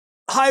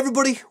Hi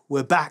everybody,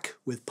 we're back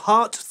with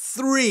part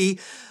 3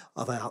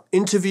 of our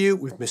interview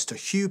with Mr.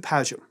 Hugh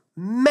Padgham.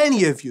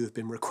 Many of you have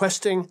been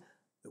requesting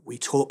that we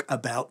talk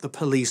about the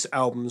Police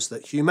albums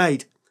that Hugh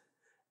made.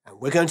 And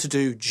we're going to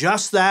do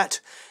just that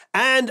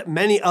and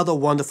many other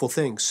wonderful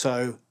things.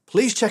 So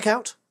please check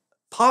out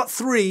part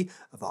 3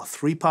 of our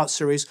 3-part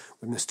series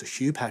with Mr.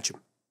 Hugh Padgham.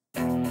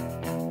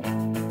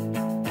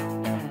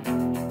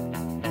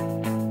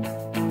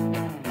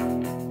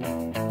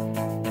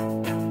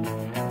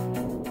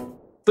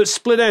 But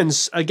Split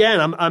Enz,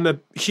 again, I'm a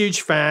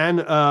huge fan.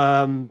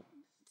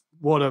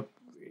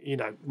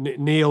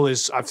 Neil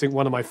is, I think,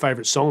 one of my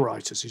favorite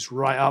songwriters. He's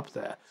right up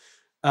there.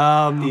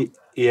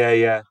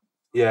 Yeah.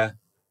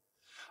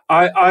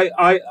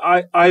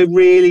 I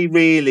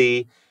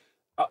really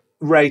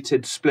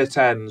rated Split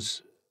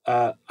Enz.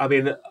 I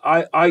mean,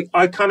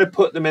 I kind of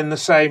put them in the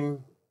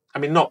same. I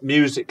mean, not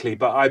musically,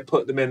 but I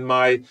put them in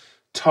my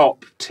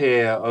top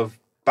tier of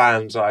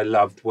bands I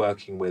loved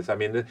working with. I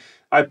mean,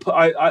 I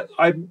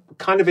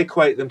kind of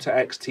equate them to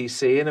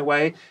XTC in a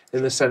way,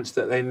 in the sense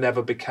that they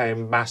never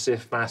became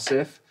massive,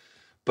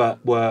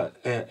 but were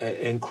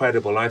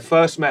incredible. I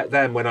first met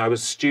them when I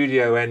was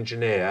studio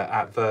engineer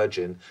at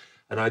Virgin,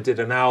 and I did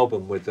an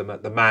album with them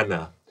at the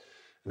Manor,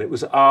 and it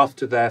was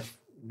after their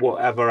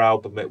whatever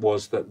album it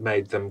was that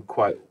made them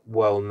quite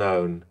well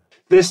known.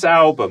 This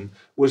album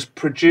was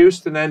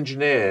produced and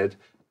engineered.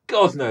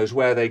 God knows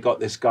where they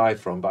got this guy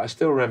from, but I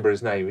still remember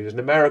his name. He was an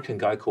American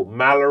guy called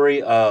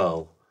Mallory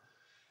Earl.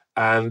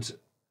 And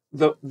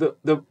the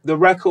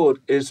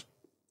record is,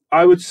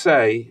 I would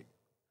say,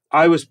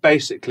 I was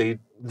basically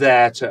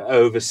there to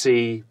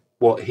oversee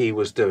what he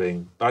was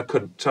doing. I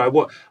couldn't.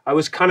 So I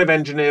was kind of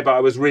engineer, but I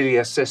was really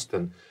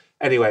assistant.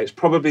 Anyway, it's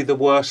probably the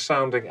worst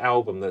sounding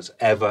album that's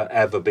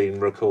ever been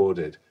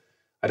recorded.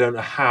 I don't know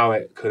how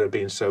it could have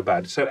been so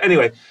bad. So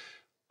anyway,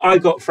 I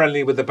got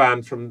friendly with the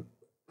band from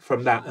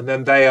that, and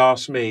then they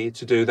asked me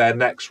to do their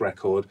next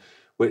record,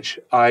 which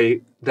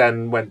I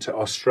then went to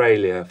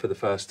Australia for the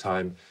first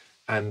time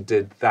and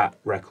did that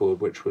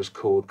record, which was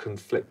called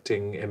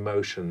Conflicting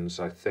Emotions,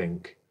 I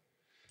think.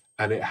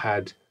 And it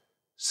had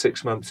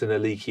 6 Months in a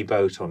Leaky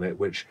Boat on it,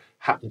 which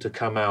happened to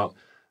come out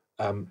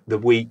the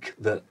week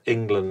that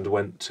England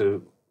went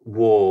to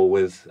war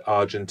with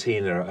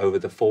Argentina over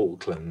the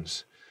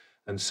Falklands.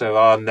 And so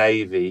our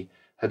Navy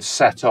had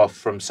set off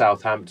from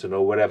Southampton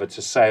or whatever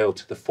to sail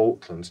to the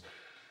Falklands,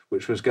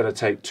 which was going to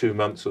take 2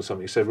 months or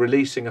something. So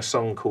releasing a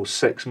song called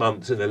 6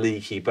 Months in a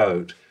Leaky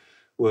Boat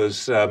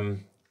was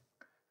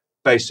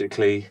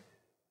basically,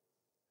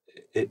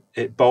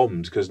 it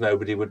bombed because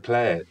nobody would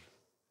play it.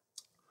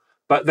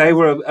 But they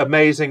were an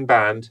amazing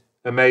band.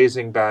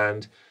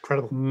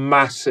 Incredible.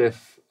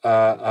 Massive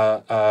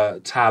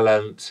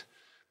talent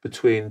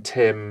between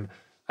Tim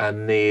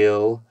and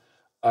Neil.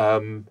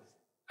 And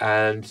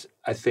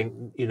I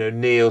think,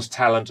 Neil's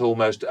talent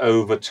almost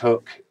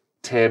overtook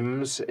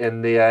Tim's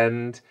in the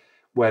end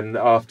when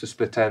after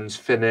Split Enz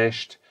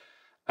finished.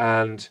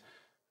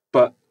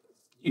 But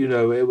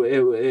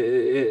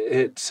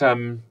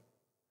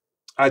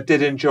I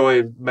did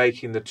enjoy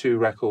making the 2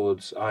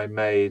 records I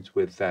made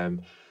with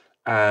them.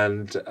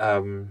 And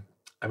I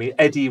mean,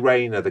 Eddie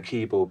Rayner, the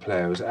keyboard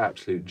player, was an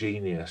absolute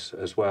genius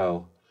as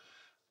well.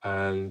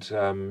 And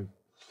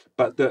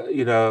but there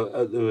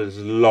was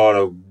a lot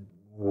of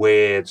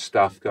weird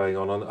stuff going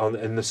on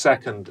in the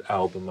second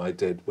album I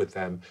did with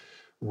them.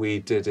 We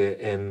did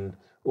it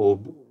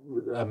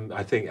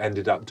I think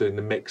ended up doing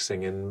the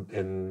mixing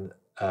in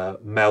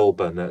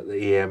Melbourne at the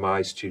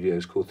EMI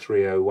studios called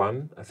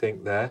 301, I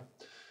think there.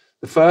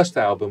 The first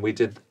album we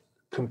did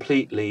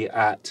completely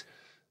at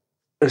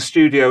a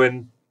studio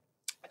in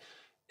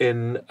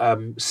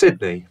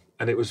Sydney,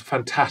 and it was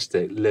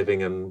fantastic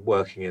living and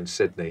working in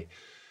Sydney.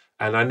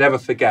 And I never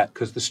forget,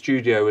 because the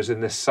studio was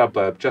in this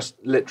suburb, just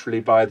literally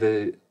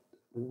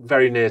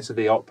very near to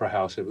the Opera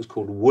House. It was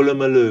called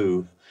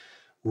Woolloomooloo.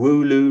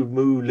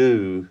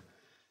 Wooloo-mooloo.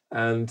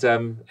 And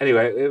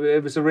anyway,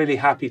 it was a really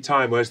happy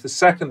time, whereas the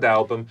second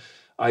album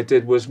I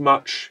did was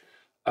much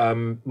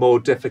more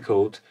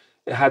difficult.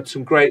 It had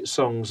some great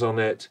songs on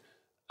it.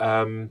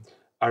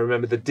 I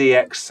remember the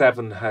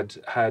DX7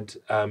 had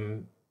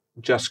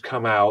just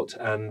come out,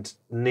 and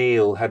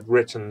Neil had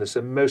written this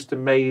most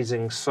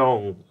amazing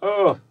song.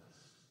 Oh,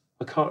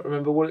 I can't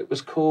remember what it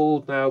was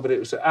called now, but it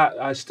was.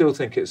 I still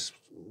think it's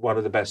one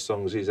of the best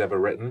songs he's ever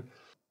written.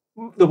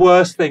 The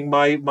worst thing,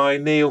 my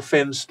Neil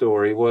Finn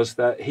story, was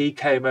that he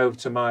came over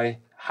to my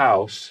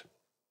house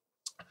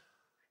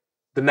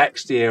the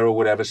next year or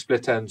whatever.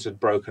 Split Enz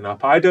had broken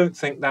up. I don't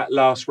think that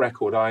last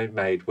record I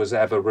made was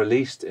ever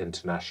released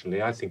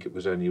internationally. I think it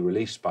was only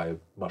released by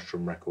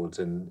Mushroom Records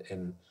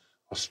in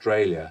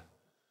Australia.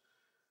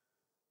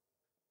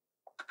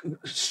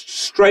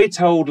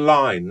 Straight Old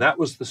Line, that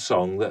was the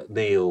song that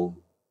Neil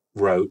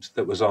wrote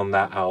that was on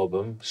that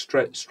album.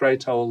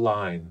 Straight Old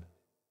Line,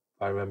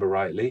 if I remember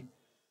rightly.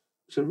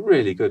 It's a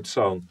really good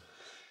song.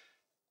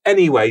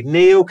 Anyway,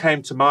 Neil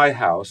came to my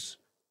house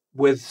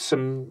with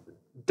some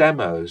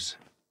demos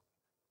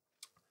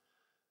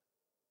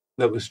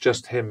that was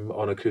just him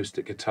on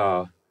acoustic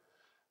guitar.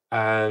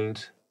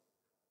 and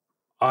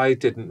I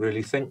didn't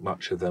really think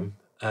much of them,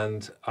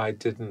 and I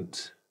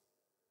don't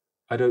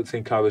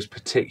think I was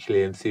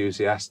particularly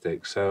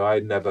enthusiastic, so I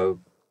never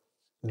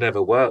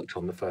worked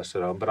on the first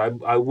album. But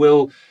I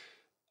will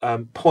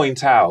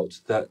point out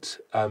that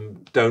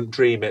Don't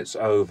Dream It's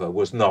Over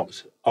was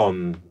not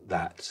on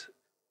that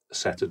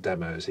set of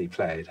demos he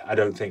played. I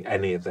don't think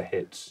any of the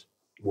hits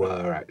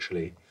were,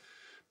 actually.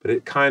 But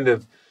it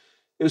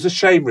was a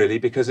shame, really,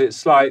 because it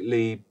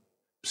slightly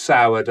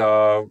soured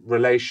our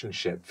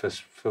relationship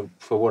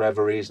for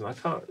whatever reason.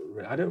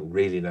 I don't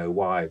really know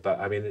why, but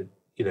I mean,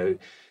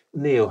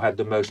 Neil had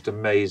the most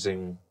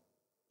amazing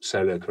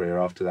solo career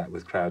after that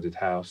with Crowded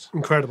House.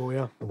 Incredible,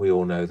 yeah. And we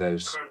all know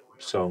those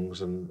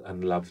songs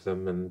and love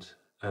them.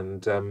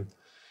 And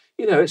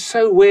it's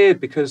so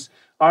weird because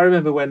I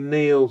remember when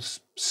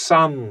Neil's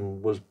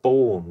son was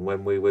born,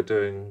 when we were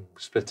doing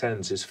Split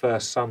Ends, his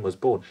first son was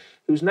born,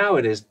 who's now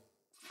in his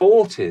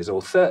 40s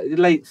or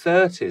late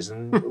 30s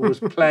and was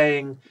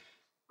playing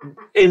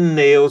in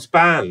Neil's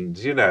band,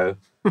 It's a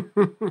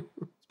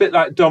bit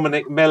like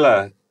Dominic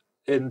Miller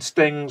in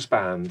Sting's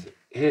band.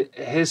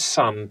 His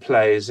son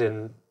plays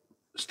in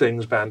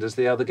Sting's band as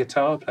the other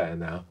guitar player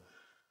now.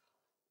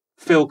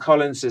 Phil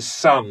Collins'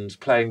 son's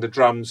playing the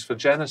drums for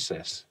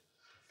Genesis.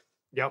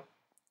 Yep.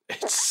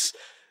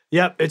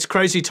 It's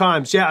crazy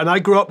times. Yeah, and I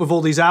grew up with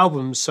all these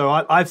albums, so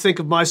I think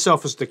of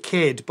myself as the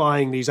kid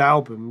buying these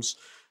albums,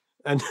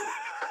 and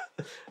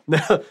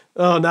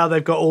now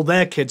they've got all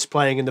their kids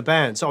playing in the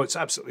bands. Oh, it's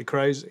absolutely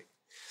crazy.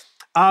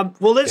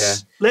 Well,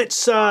 let's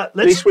At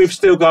least we've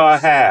still got our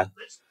hair.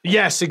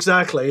 Yes,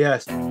 exactly.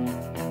 Yes.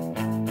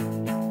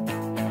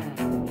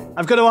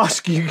 I've got to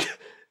ask you,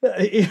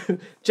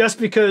 just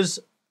because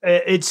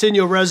it's in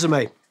your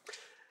resume,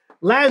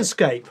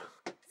 landscape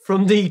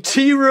from the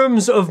tea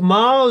rooms of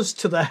Mars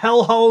to the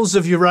hellholes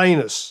of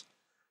Uranus.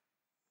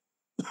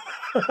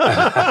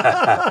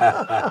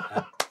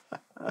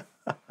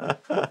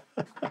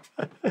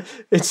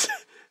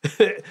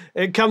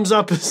 It comes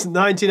up as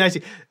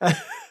 1980.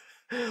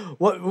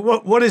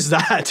 What is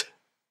that?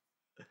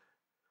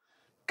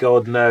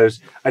 God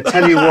knows. I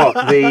tell you what,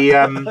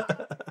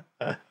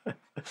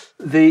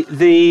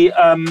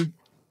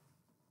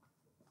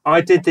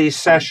 I did these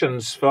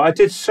sessions I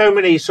did so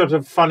many sort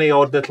of funny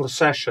odd little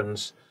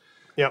sessions.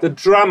 Yep. The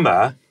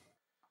drummer,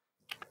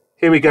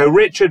 here we go,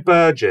 Richard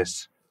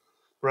Burgess.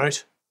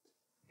 Right.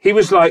 He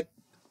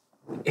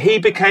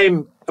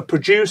became a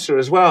producer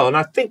as well, and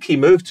I think he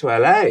moved to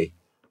LA.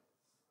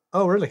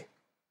 Oh, really?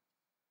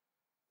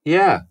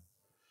 Yeah.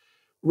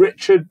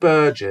 Richard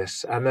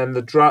Burgess, and then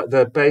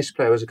the bass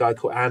player was a guy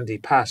called Andy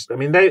Past. I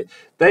mean,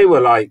 they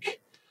were like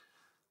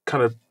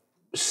kind of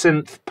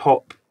synth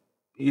pop,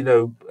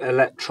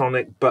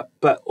 electronic, but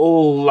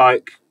all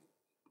like,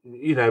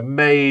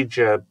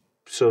 major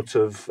sort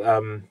of,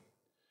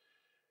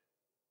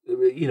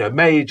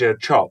 major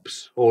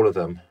chops, all of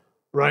them.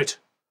 Right.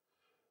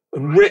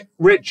 And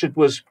Richard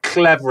was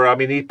clever. I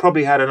mean, he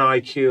probably had an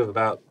IQ of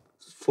about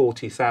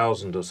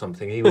 40,000 or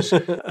something. He was,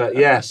 but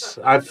yes,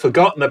 I've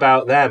forgotten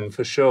about them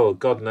for sure.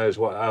 God knows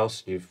what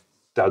else you've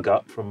dug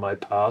up from my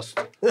past.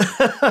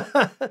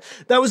 That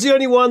was the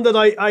only one that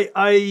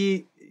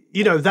I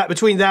that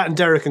between that and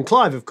Derek and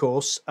Clive, of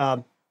course.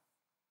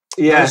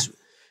 Those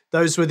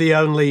were the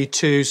only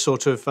two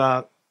sort of,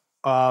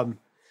 outside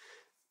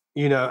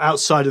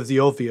of the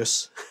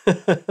obvious.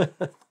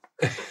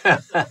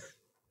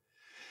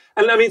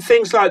 And I mean,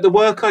 things like the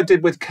work I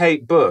did with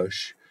Kate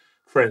Bush,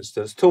 for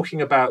instance,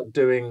 talking about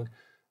doing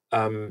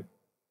the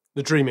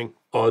Dreaming,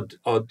 odd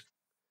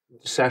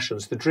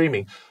sessions, the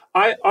Dreaming.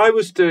 I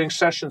was doing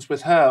sessions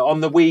with her on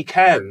the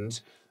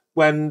weekend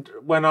when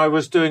I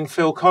was doing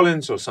Phil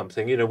Collins or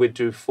something. We'd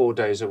do 4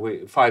 days a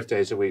week, 5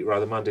 days a week,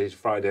 rather, Monday to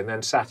Friday, and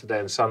then Saturday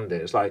and Sunday.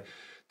 It's like,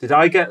 did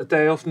I get the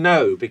day off?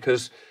 No,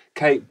 because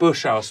Kate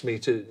Bush asked me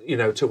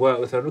to work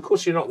with her. And of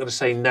course, you're not going to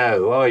say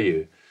no, are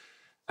you?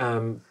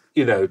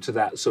 To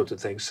that sort of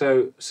thing.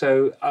 So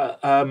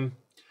I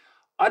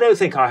don't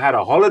think I had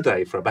a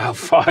holiday for about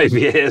 5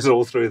 years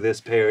all through this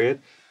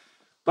period.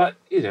 But,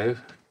 you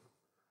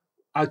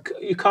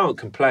can't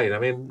complain. I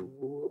mean,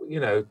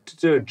 to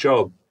do a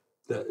job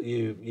that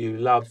you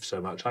love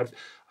so much. I've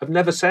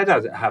never said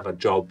I have a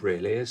job,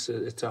 really. It's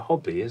a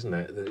hobby, isn't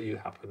it, that you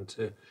happen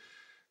to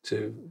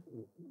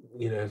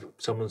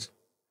someone's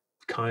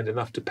kind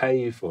enough to pay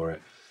you for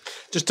it.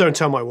 Just don't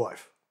tell my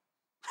wife.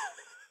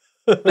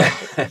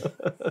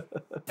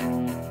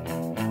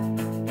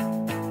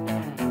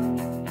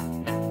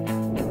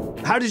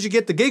 How did you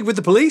get the gig with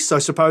the Police, I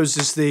suppose,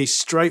 is the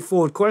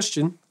straightforward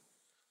question.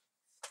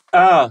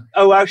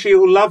 Actually,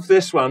 you'll love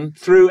this one.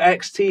 Through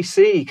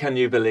XTC, can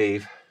you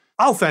believe?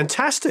 Oh,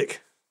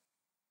 fantastic.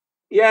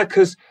 Yeah,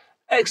 because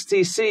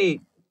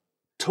XTC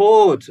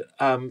toured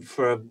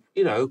for,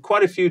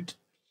 quite a few,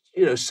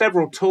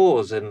 several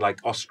tours in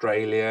like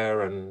Australia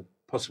and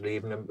possibly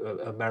even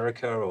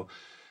America.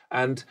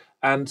 And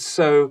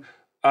so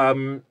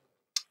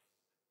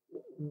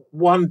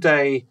one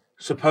day,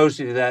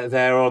 supposedly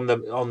they're on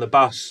the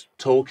bus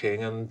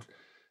talking, and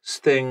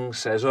Sting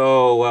says,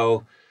 "Oh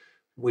well,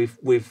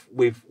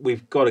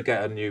 we've got to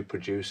get a new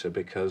producer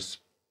because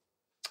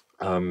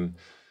for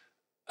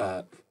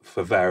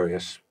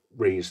various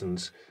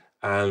reasons,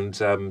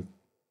 and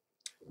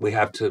we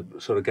have to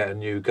sort of get a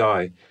new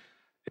guy.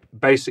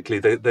 Basically,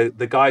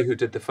 the guy who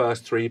did the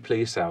first 3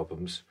 Police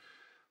albums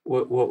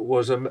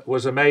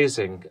was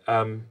amazing.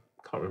 Can't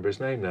remember his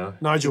name now.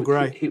 Nigel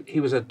Gray. He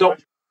was a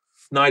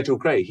Nigel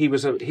Gray. He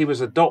was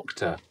a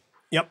doctor.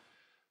 Yep.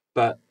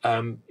 But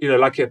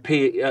like a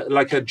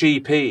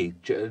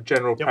GP,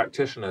 general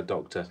practitioner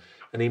doctor,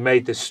 and he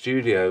made this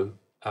studio,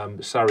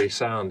 Surrey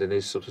Sound, in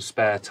his sort of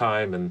spare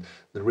time. And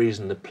the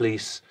reason the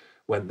Police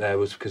went there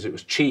was because it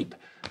was cheap,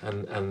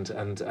 and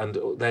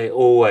they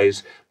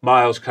always,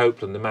 Miles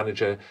Copeland, the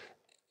manager,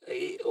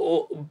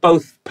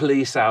 both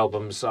Police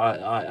albums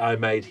I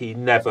made, he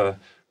never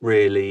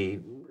really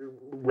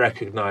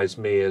recognised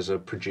me as a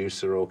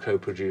producer or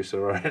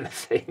co-producer or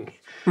anything.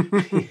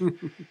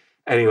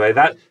 Anyway,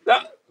 that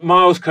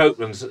Miles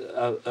Copeland's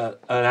an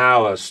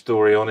hour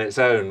story on its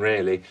own,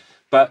 really.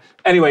 But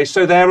anyway,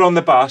 so they're on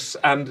the bus,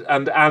 and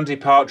Andy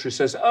Partridge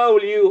says, "Oh,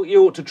 well,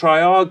 you ought to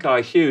try our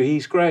guy Hugh.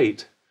 He's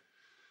great."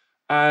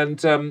 And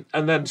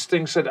then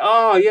Sting said,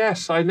 "Ah,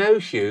 yes, I know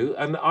Hugh."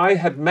 And I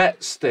had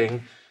met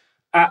Sting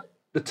at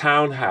the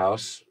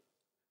Townhouse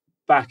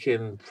back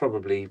in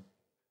probably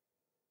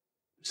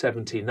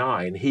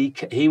 79.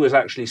 He was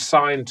actually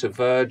signed to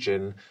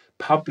Virgin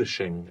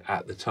Publishing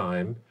at the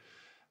time,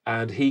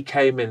 and he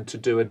came in to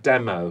do a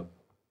demo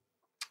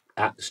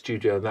at the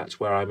studio, and that's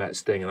where I met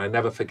Sting. And I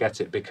never forget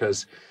it,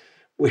 because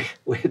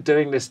we're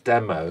doing this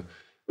demo.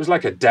 It was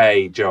like a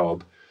day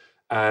job,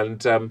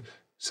 and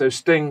so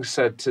Sting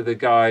said to the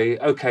guy,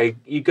 "Okay,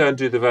 you go and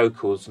do the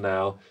vocals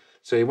now."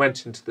 So he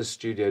went into the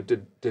studio,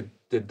 did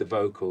the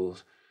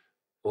vocals,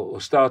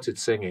 or started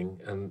singing,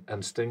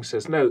 and Sting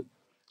says, "No,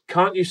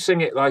 can't you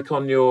sing it like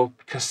on your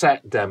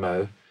cassette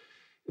demo?"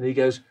 And he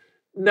goes,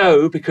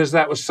 "No, because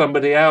that was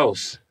somebody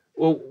else."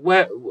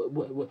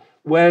 "Well,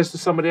 where's the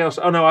somebody else?"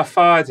 "Oh no, I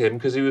fired him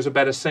because he was a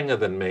better singer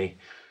than me."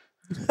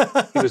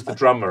 He was the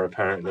drummer,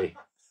 apparently.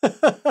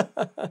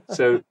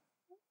 So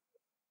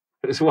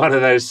it's one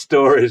of those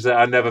stories that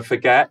I never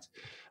forget.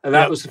 And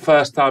that was the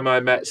first time I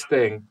met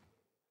Sting.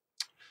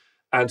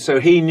 And so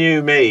he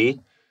knew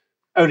me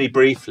only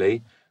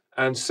briefly.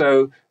 And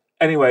so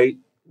anyway,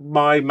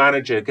 my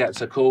manager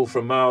gets a call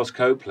from Miles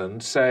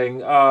Copeland saying,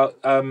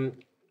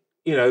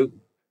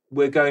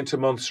 "We're going to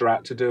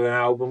Montserrat to do an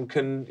album.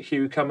 Can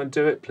Hugh come and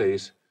do it,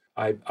 please?"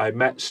 I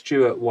met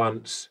Stuart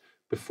once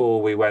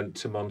before we went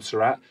to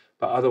Montserrat,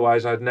 but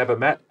otherwise I'd never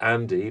met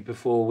Andy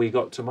before we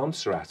got to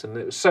Montserrat. And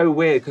it was so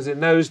weird, because in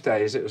those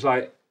days it was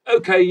like,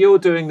 "Okay, you're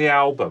doing the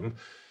album,"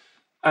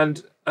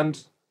 and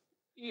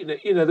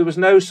there was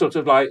no sort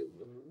of like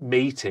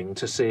meeting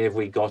to see if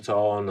we got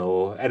on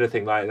or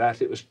anything like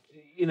that. It was,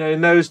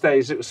 in those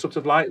days it was sort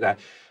of like that.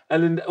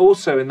 And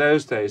also in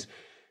those days,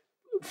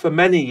 for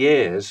many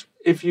years,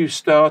 if you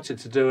started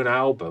to do an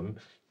album,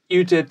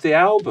 you did the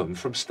album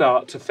from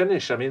start to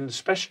finish. I mean,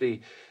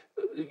 especially,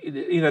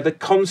 the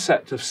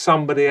concept of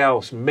somebody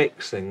else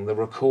mixing the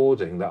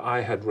recording that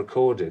I had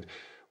recorded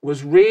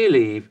was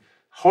really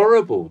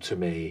horrible to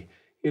me.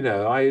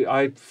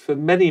 I for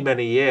many,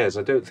 many years,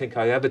 I don't think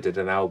I ever did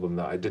an album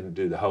that I didn't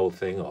do the whole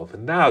thing of.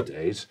 And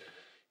nowadays,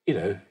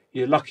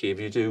 you're lucky if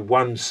you do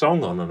one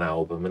song on an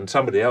album, and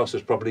somebody else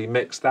has probably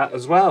mixed that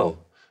as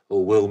well,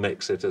 or will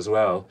mix it as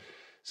well.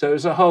 So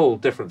it's a whole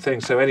different thing.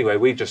 So anyway,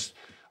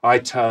 I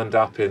turned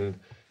up in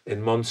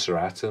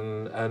Montserrat,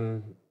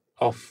 and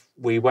off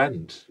we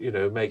went,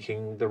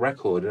 making the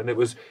record. And it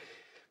was,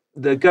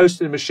 the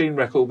Ghost in the Machine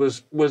record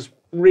was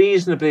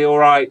reasonably all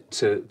right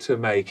to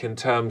make in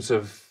terms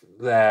of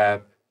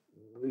their,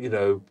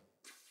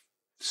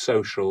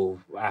 social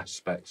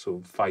aspects,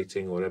 or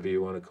fighting, or whatever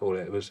you want to call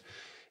it.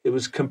 It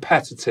was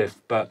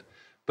competitive, but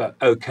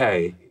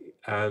okay.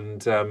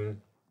 And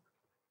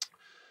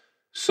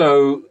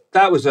so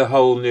that was a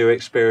whole new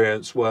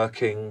experience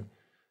working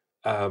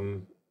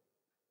on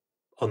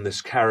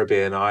this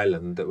Caribbean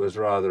island that was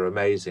rather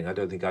amazing. I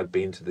don't think I'd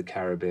been to the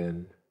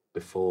Caribbean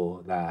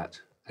before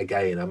that.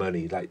 Again, I'm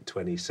only like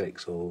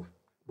 26 or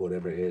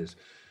whatever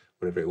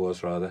it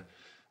was rather.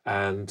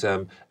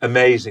 And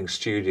amazing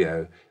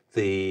studio,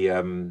 the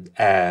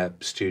Air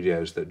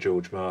Studios that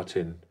George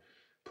Martin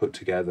put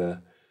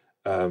together.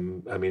 I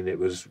mean, it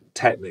was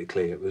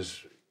technically,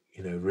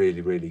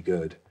 really, really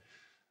good.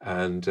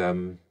 And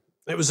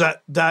it was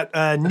that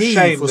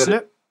Neve, wasn't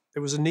it?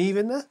 There was a Neve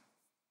in there?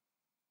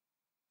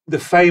 The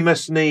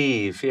famous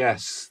Neve,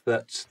 yes,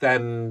 that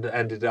then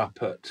ended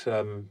up at...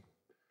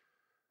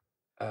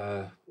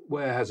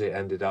 where has it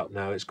ended up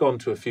now? It's gone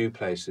to a few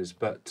places,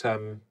 but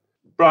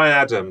Bryan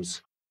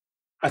Adams.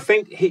 I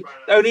think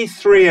only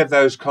 3 of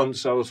those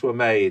consoles were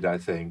made, I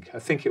think. I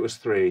think it was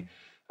 3.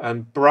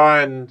 And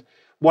Brian,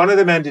 one of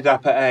them ended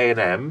up at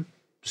A&M,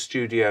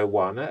 Studio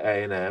 1 at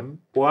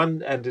A&M.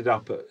 One ended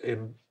up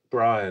in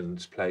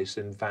Brian's place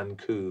in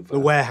Vancouver. The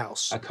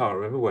Warehouse. I can't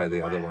remember where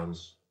the other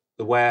ones.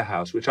 The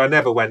Warehouse, which I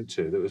never went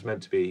to, that was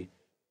meant to be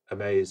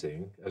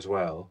amazing as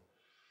well.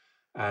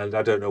 And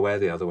I don't know where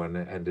the other one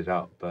ended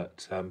up,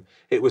 but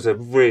it was a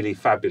really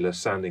fabulous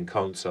sounding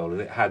console, and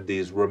it had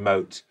these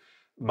remote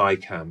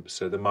mic amps.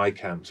 So the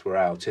mic amps were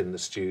out in the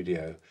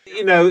studio.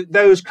 You know,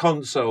 those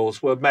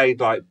consoles were made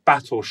like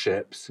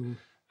battleships,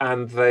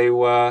 and they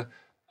were,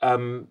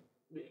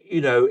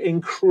 you know,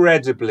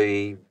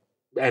 incredibly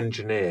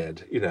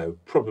engineered. You know,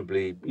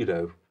 probably, you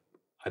know,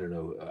 I don't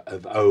know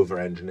if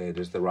over-engineered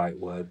is the right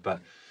word, but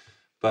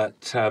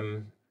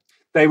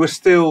they were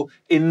still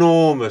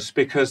enormous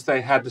because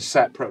they had a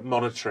separate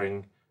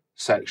monitoring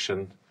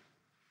section.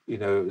 You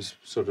know, it was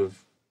sort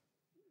of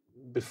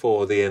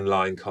before the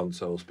inline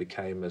consoles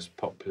became as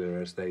popular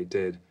as they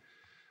did.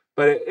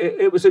 But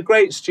it was a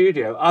great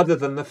studio, other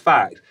than the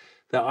fact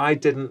that I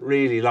didn't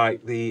really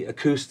like the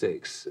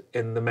acoustics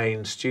in the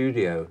main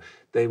studio.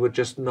 They were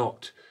just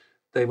not,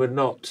 they were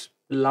not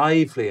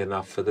lively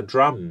enough for the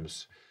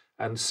drums.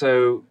 And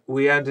so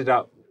we ended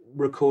up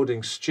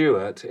recording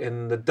Stuart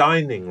in the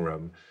dining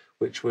room,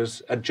 which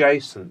was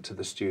adjacent to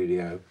the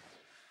studio.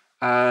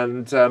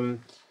 And so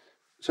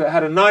it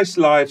had a nice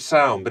live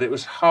sound, but it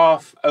was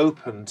half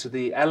open to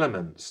the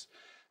elements.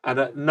 And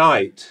at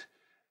night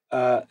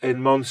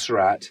in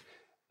Montserrat,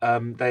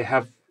 they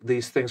have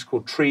these things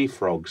called tree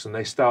frogs, and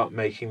they start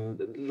making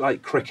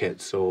like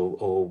crickets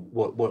or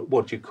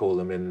what do you call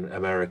them in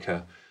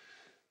America?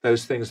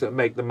 Those things that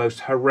make the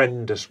most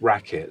horrendous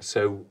racket.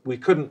 So we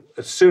couldn't,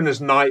 as soon as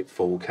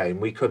nightfall came,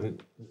 we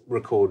couldn't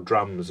record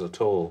drums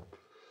at all.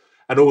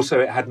 And also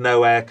it had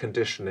no air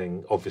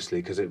conditioning,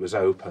 obviously, because it was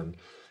open.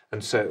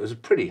 And so it was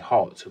pretty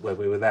hot when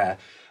we were there.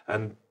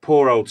 And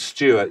poor old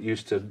Stuart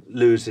used to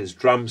lose his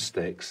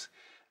drumsticks.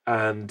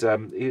 And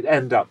he'd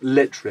end up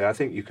literally, I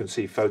think you can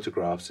see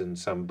photographs in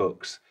some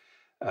books,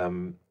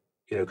 you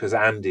know, because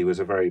Andy was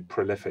a very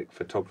prolific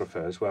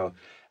photographer as well.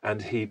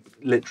 And he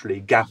literally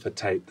gaffer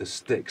taped the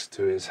sticks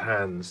to his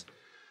hands.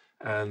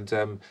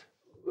 And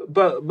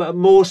but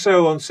more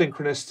so on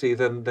Synchronicity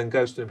than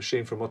Ghost in the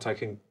Machine from what I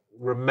can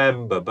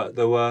remember. But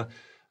there were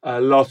a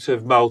lot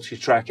of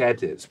multi-track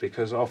edits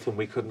because often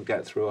we couldn't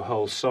get through a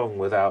whole song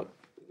without,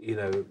 you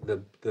know,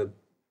 the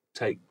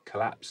take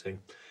collapsing.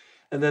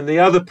 And then the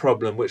other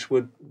problem, which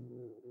would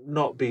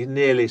not be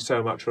nearly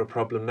so much of a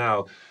problem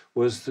now,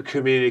 was the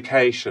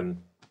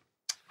communication.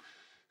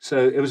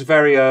 So it was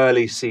very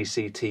early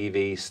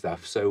CCTV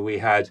stuff. So we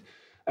had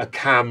a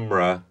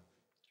camera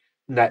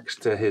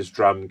next to his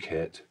drum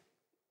kit,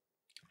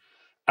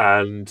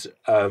 and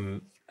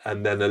then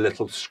a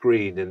little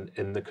screen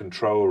in the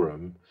control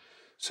room.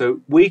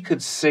 So we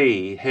could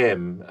see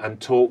him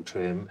and talk to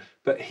him,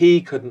 but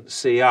he couldn't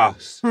see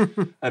us.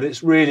 And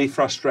it's really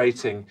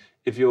frustrating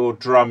if you're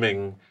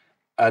drumming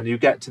and you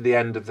get to the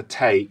end of the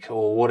take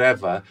or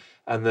whatever,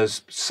 and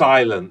there's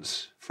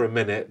silence for a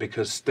minute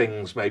because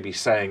Sting's maybe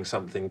saying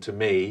something to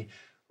me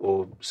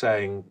or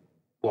saying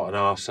what an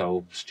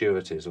arsehole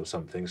Stuart is or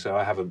something, so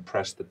I haven't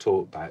pressed the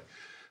talk back.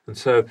 And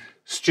so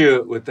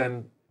Stuart would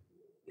then,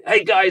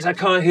 hey guys, I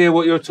can't hear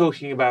what you're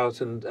talking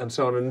about, and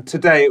so on. And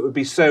today it would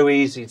be so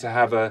easy to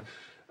have a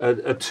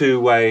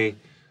two-way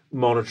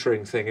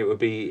monitoring thing. It would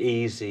be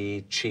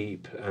easy,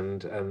 cheap,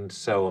 and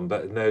so on.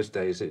 But in those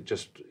days, it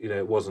just, you know,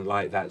 it wasn't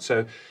like that.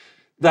 So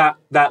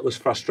that was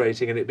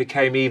frustrating, and it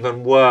became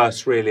even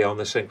worse really on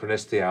the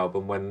Synchronicity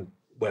album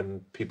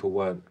when people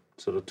weren't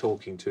sort of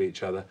talking to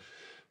each other.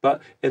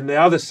 But in the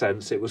other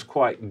sense, it was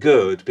quite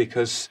good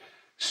because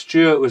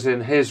Stuart was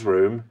in his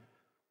room,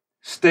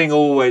 Sting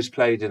always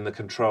played in the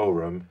control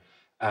room,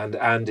 and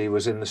Andy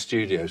was in the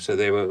studio. So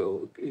they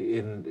were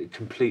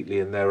completely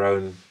in their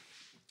own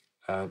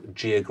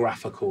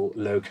geographical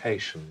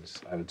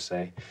locations, I would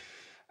say.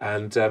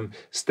 And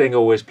Sting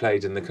always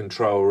played in the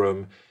control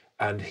room,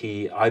 and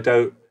I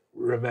don't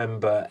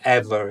remember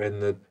ever in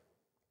the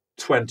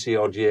 20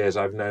 odd years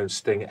I've known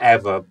Sting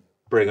ever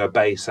bring a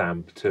bass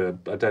amp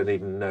I don't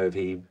even know if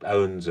he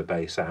owns a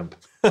bass amp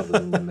other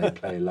than when they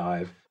play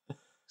live.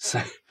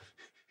 So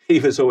he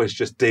was always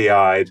just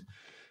DI'd,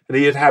 and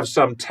he'd have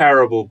some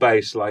terrible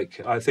bass, like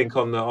I think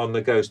on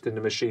the Ghost in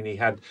the Machine he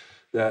had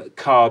the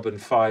carbon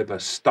fiber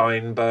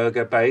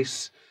Steinberger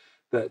bass.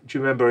 That, do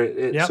you remember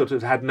it? It sort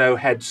of had no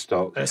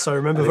headstock. Yes, I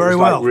remember very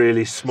well. It was like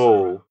really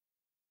small,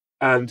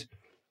 and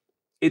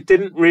it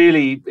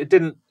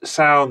didn't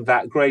sound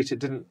that great. It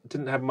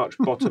didn't have much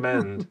bottom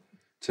end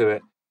to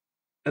it.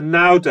 And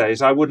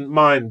nowadays I wouldn't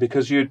mind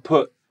because you'd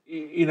put,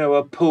 you know,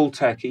 a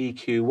Pultec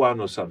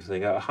EQ1 or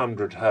something at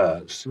 100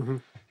 hertz. Mm-hmm.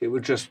 It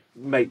would just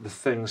make the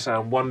thing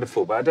sound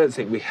wonderful. But I don't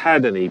think we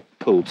had any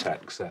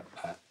Pultecs at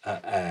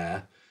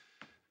Air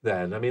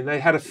then. I mean,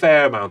 they had a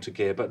fair amount of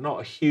gear, but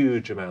not a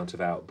huge amount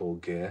of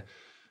outboard gear.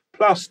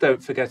 Plus,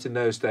 don't forget, in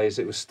those days,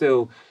 it was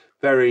still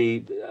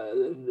very...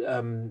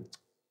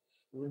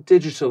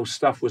 digital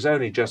stuff was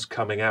only just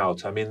coming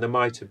out. I mean, there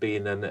might have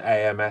been an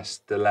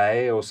AMS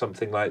delay or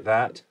something like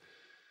that.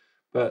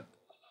 But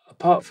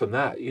apart from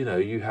that, you know,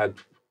 you had...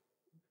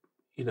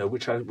 you know,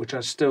 which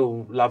I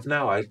still love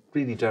now. I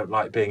really don't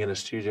like being in a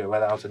studio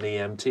without an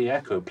EMT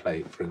echo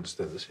plate, for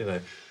instance, you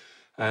know.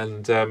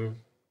 And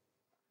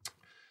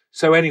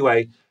so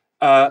anyway,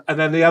 And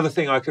then the other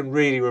thing I can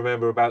really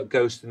remember about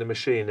Ghost in the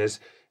Machine is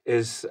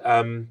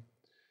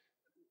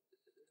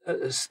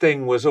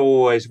Sting was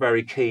always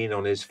very keen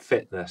on his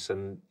fitness,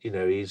 and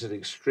he's an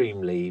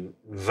extremely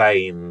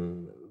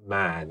vain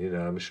man.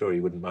 I'm sure he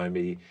wouldn't mind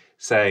me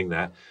saying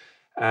that.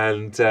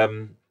 And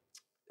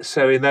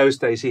so in those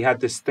days, he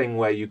had this thing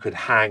where you could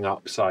hang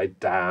upside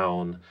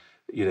down.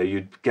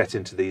 You'd get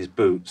into these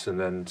boots and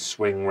then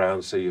swing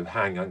round, so you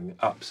hang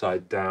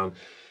upside down.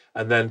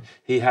 And then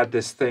he had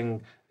this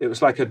thing. It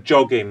was like a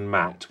jogging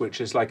mat,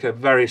 which is like a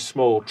very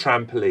small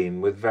trampoline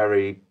with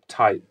very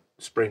tight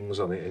springs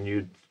on it, and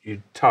you'd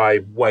tie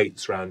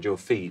weights around your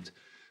feet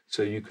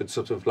so you could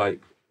sort of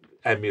like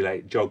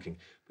emulate jogging.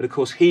 But of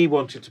course, he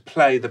wanted to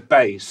play the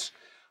bass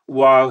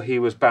while he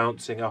was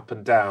bouncing up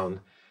and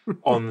down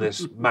on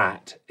this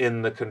mat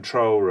in the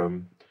control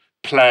room,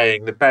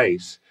 playing the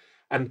bass.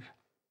 And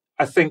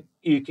I think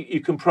you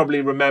can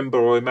probably remember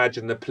or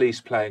imagine the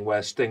Police playing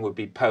where Sting would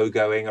be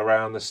pogoing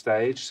around the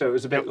stage. So it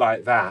was a bit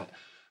like that,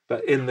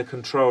 but in the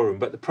control room.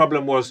 But the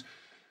problem was,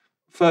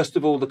 first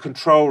of all, the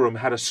control room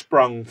had a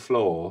sprung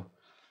floor.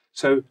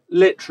 So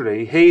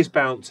literally, he's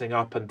bouncing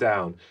up and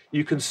down.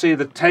 You can see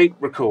the tape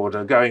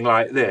recorder going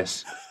like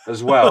this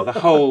as well. The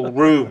whole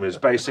room is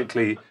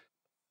basically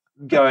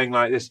going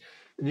like this.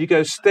 And you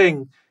go,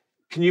 Sting,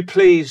 can you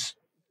please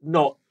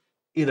not,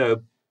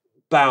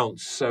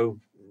 bounce?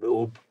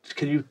 Or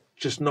can you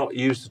just not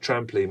use the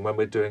trampoline when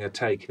we're doing a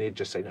take? And he'd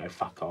just say, no,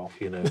 fuck off,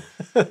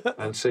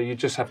 And so you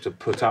just have to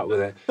put up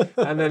with it.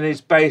 And then his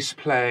bass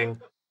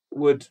playing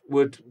would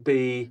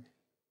be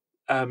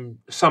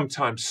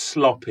sometimes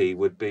sloppy,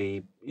 would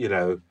be,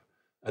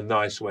 a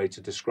nice way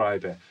to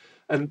describe it.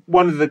 And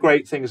one of the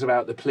great things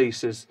about the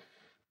Police is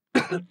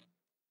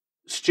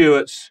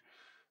Stewart's,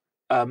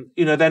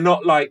 they're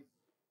not like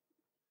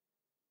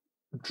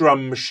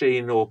drum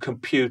machine or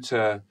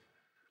computer,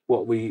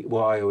 what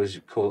I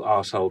always call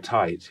arsehole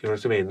tight. You know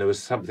what I mean? There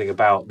was something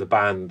about the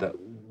band that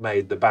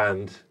made the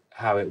band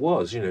how it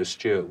was.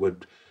 Stewart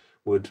would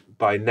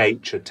by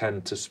nature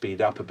tend to speed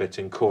up a bit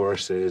in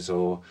choruses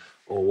or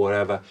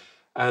whatever.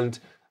 And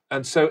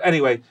so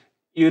anyway,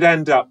 you'd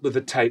end up with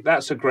a take.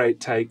 That's a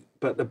great take,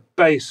 but the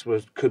bass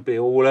could be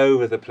all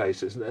over the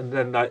places. And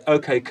then like,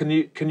 okay, can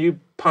you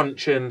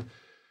punch in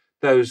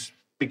those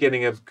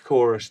beginning of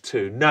chorus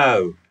 2?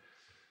 No.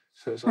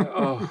 So it's like,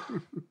 oh.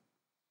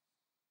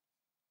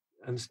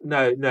 And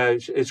no,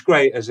 it's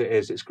great as it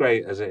is. It's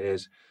great as it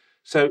is.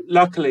 So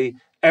luckily,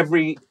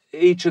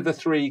 each of the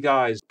 3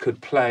 guys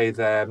could play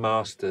their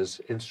master's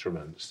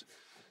instruments.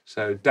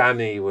 So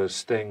Danny was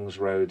Sting's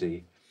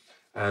roadie.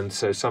 And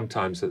so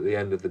sometimes at the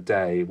end of the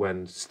day,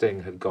 when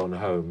Sting had gone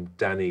home,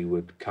 Danny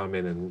would come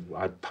in and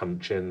I'd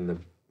punch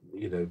in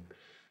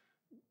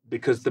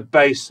because the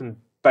bass and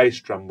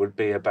bass drum would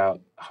be about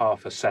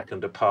half a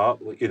second apart,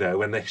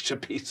 when they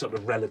should be sort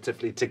of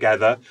relatively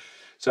together.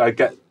 So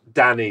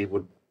Danny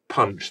would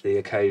punch the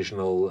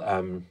occasional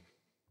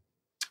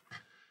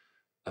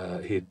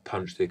he'd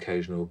punch the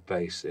occasional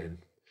bass in.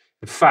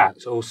 In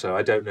fact, also,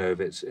 I don't know if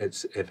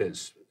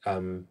it's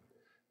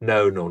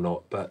known or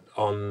not, but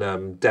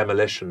on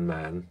Demolition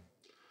Man,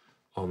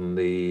 on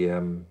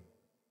the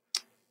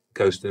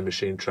Ghost in the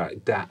Machine track,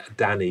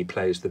 Danny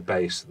plays the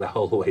bass the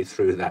whole way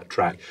through that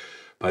track,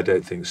 but I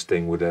don't think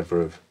Sting would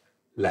ever have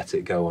let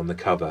it go on the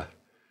cover.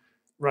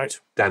 Right.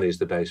 Danny's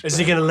the bass player. Is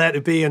he going to let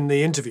it be in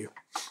the interview?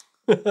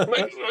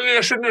 I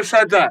shouldn't have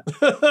said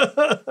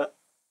that.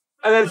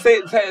 And then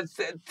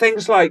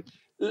things like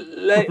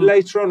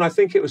later on, I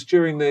think it was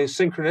during the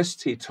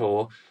Synchronicity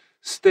tour,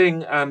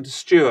 Sting and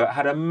Stewart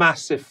had a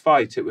massive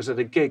fight. It was at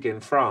a gig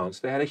in France.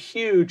 They had a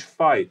huge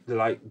fight,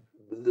 like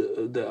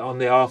on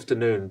the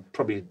afternoon,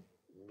 probably,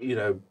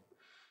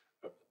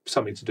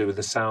 something to do with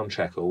the sound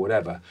check or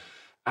whatever.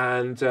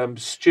 And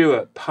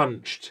Sting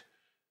punched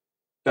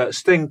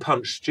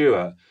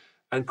Stewart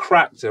and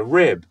cracked a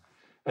rib.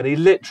 And he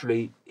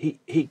literally,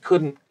 he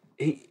couldn't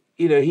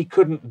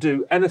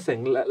do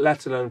anything,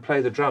 let alone play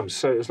the drums.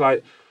 So it was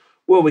like,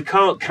 well, we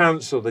can't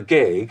cancel the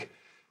gig.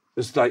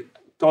 There's like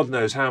God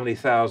knows how many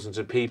thousands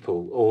of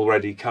people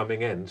already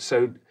coming in.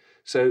 So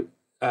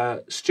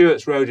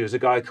Stewart's roadie was a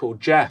guy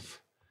called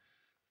Jeff,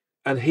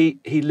 and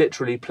he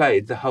literally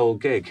played the whole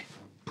gig.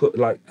 Put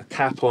like a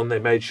cap on. They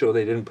made sure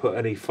they didn't put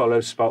any follow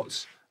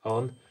spots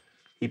on.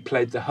 He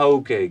played the whole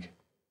gig.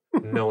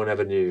 No one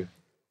ever knew.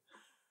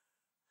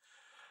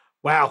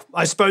 Wow,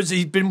 I suppose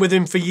he'd been with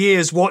him for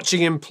years,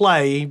 watching him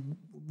play. He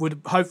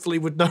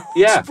would know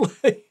what to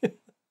play.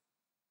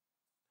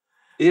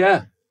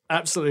 Yeah,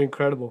 absolutely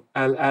incredible.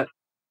 And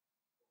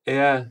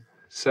yeah,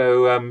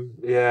 so I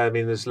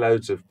mean, there's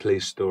loads of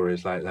police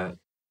stories like that.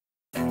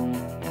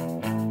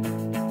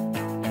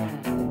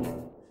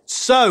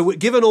 So,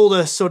 given all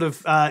the sort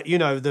of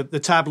the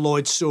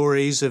tabloid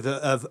stories of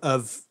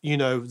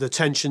the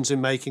tensions in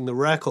making the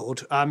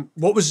record,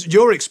 what was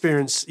your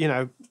experience,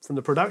 from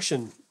the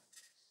production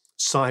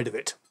side of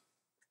it?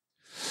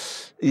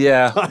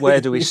 Yeah, where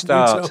do we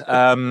start?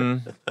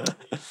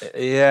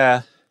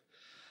 Yeah,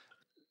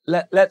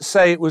 let's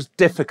say it was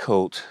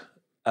difficult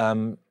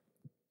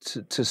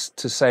to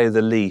say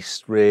the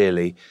least,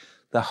 really.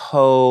 The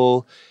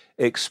whole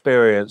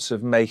experience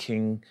of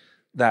making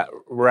that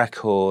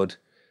record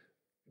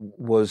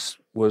was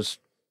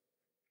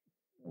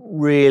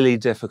really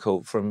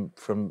difficult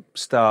from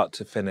start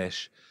to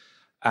finish.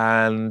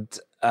 And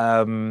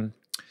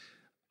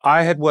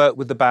I had worked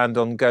with the band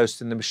on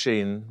Ghost in the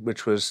Machine,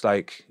 which was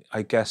like,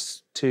 I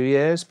guess, 2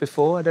 years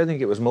before. I don't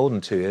think it was more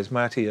than 2 years. It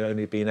might have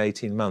only been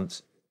 18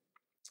 months.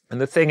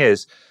 And the thing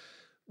is,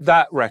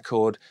 that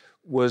record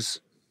was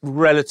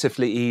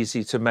relatively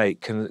easy to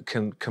make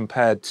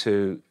compared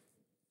to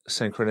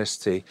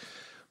Synchronicity.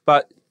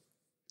 But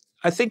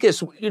I think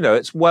it's, you know,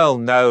 it's well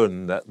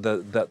known that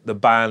the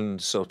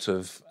band sort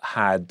of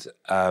had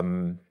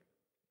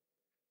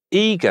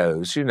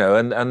egos, you know,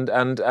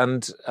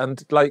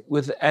 and like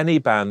with any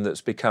band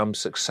that's become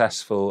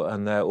successful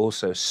and they're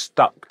also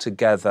stuck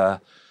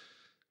together,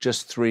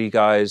 just three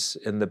guys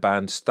in the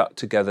band stuck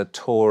together,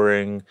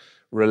 touring,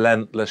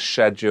 relentless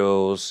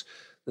schedules,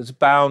 there's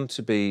bound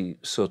to be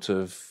sort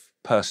of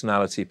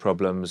personality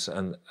problems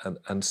and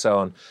so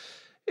on.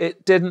 They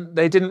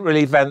didn't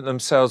really vent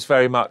themselves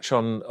very much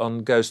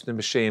on Ghost in the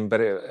Machine, but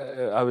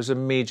I was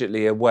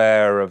immediately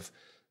aware of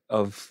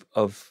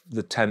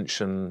the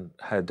tension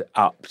had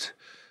upped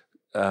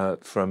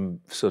from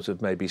sort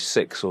of maybe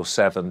 6 or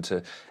 7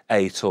 to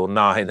 8 or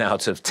 9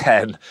 out of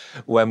 10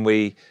 when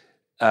we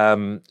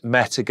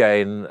met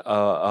again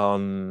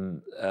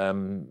on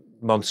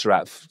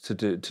Montserrat to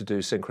do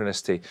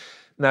Synchronicity.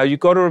 Now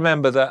you've got to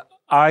remember that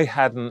I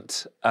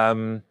hadn't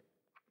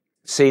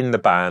seen the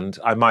band.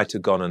 I might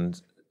have gone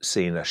and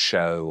seen a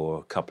show or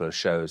a couple of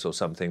shows or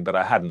something, but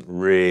I hadn't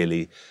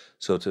really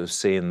sort of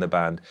seen the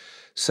band.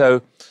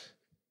 So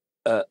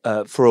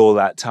for all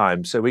that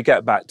time, so we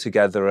get back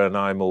together and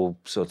I'm all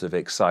sort of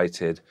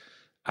excited,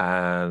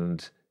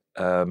 and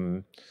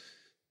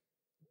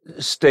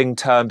Sting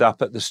turned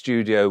up at the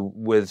studio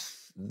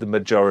with the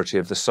majority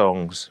of the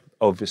songs,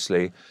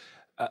 obviously,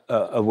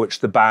 of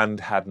which the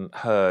band hadn't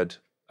heard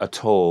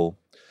at all.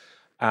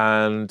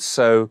 And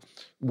so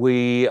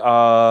we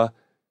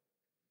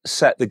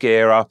set the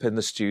gear up in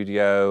the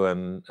studio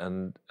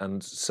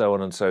and so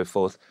on and so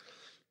forth,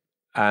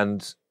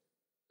 and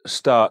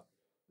start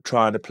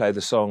trying to play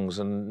the songs,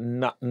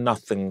 and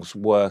nothing's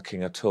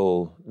working at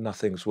all.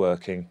 Nothing's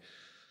working.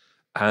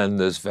 And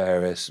there's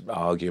various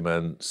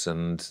arguments,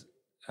 and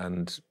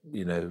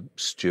you know,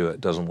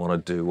 Stuart doesn't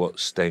want to do what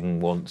Sting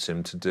wants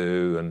him to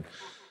do, and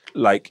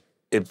like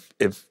if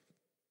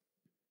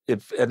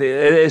and it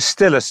is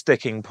still a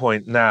sticking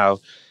point now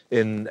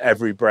in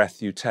Every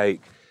Breath You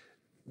Take.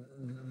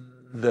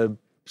 The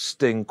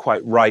Sting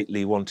quite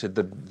rightly wanted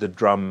the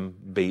drum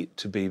beat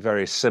to be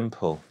very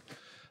simple,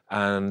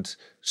 and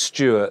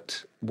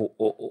Stuart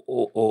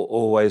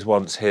always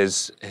wants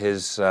his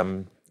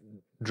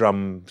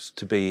drums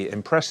to be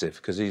impressive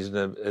because he's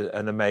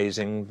an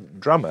amazing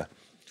drummer.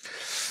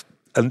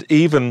 And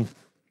even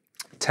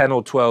 10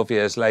 or 12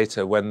 years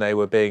later, when they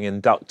were being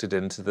inducted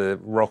into the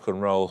Rock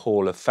and Roll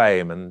Hall of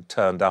Fame and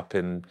turned up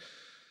in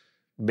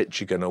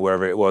Michigan or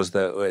wherever it was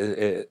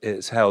that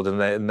it's held,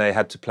 and they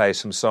had to play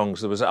some songs,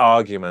 there was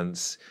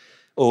arguments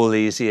all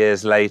these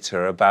years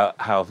later about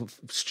how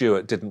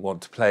Stuart didn't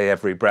want to play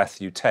Every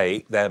Breath You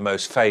Take, their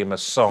most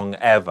famous song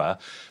ever,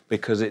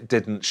 because it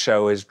didn't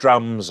show his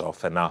drums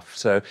off enough.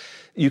 So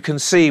you can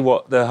see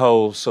what the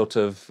whole sort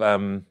of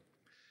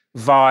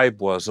vibe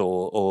was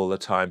all the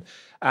time.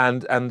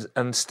 And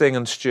Sting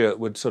and Stuart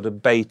would sort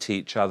of bait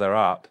each other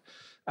up.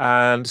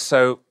 And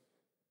so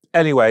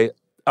anyway,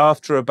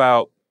 after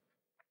about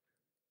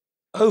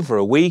over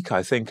a week,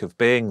 I think, of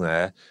being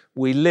there,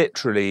 we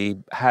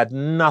literally had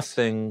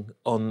nothing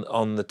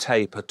on the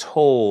tape at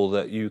all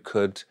that you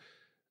could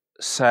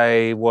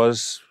say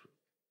was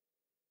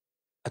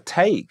a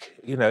take.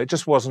 You know, it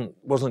just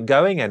wasn't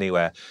going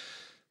anywhere.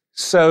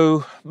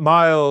 So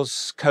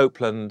Miles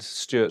Copeland,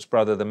 Stuart's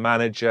brother, the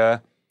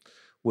manager,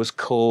 was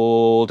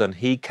called, and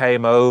he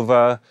came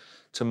over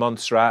to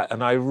Montserrat,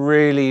 and I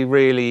really,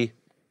 really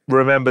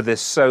remember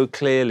this so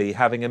clearly,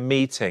 having a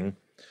meeting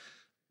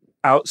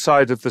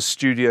outside of the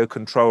studio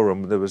control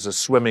room. There was a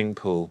swimming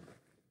pool,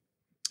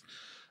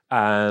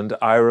 and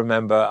I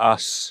remember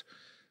us,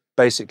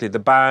 basically the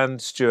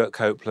band, Stuart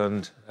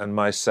Copeland and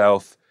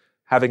myself,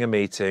 having a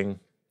meeting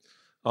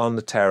on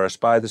the terrace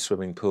by the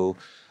swimming pool,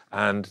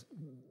 and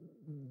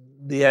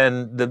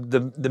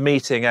the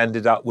meeting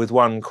ended up with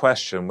one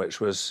question,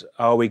 which was,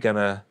 are we going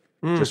to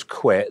just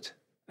quit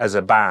as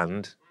a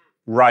band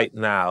right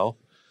now,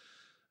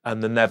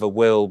 and there never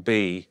will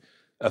be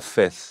a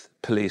fifth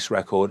Police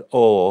record,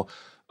 or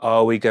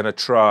are we going to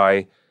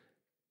try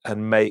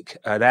and make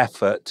an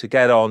effort to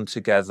get on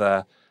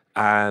together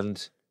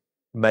and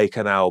make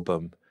an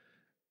album,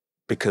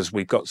 because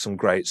we've got some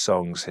great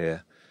songs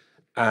here?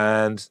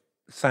 And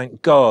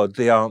thank God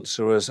the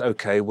answer was,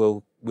 okay,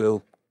 we'll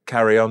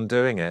carry on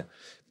doing it.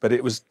 But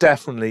it was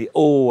definitely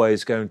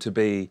always going to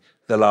be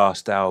the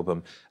last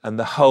album, and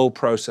the whole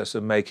process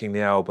of making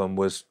the album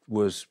was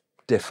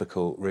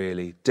difficult,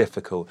 really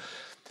difficult.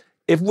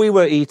 If we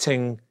were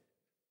eating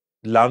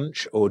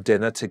lunch or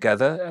dinner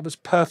together, it was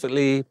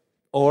perfectly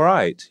all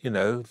right. You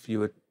know, if you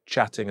were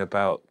chatting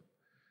about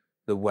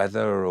the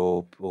weather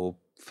or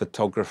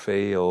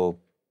photography or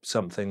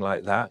something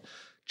like that,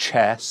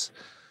 chess,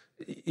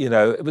 you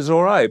know, it was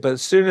all right. But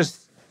as soon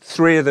as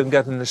three of them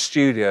get in the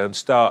studio and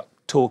start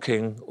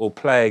talking or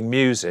playing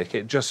music,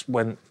 it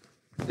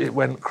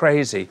went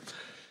crazy.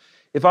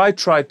 If I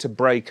tried to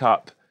break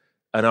up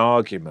an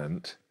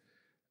argument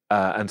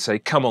and say,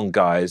 "Come on,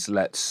 guys,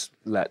 let's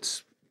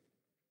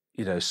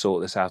you know,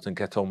 sort this out and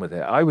get on with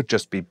it," I would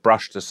just be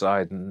brushed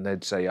aside, and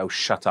they'd say, "Oh,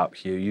 shut up,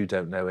 Hugh, you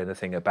don't know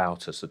anything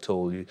about us at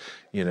all. You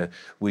know,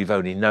 we've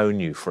only known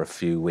you for a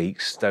few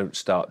weeks. Don't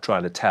start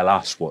trying to tell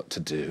us what to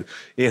do,"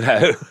 you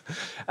know.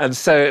 And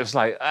so it was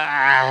like,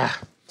 I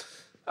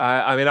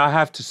mean, I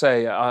have to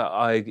say,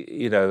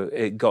 you know,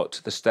 it got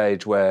to the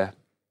stage where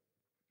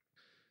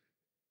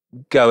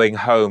going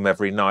home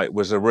every night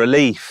was a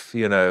relief,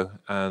 you know,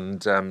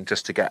 and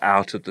just to get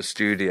out of the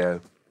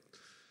studio.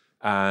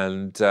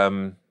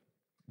 And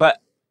but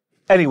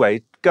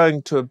anyway,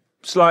 going to a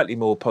slightly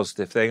more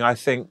positive thing, I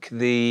think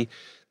the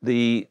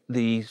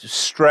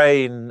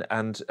strain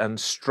and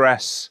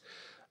stress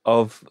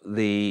of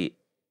the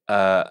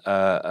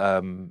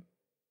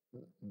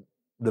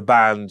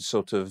band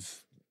sort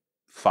of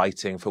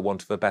fighting, for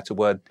want of a better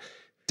word,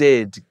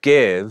 did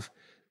give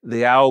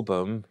the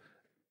album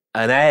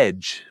an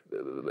edge,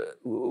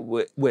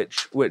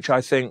 which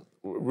I think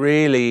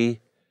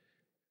really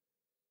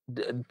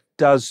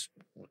does,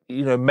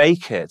 you know,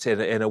 make it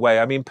in a way.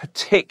 I mean,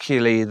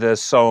 particularly the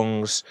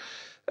songs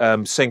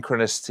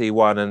Synchronicity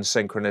 1 and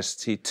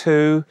Synchronicity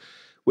 2,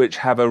 which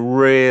have a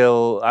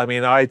real, I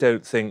mean, I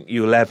don't think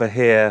you'll ever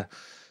hear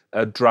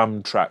a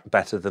drum track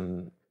better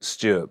than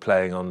Stuart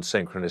playing on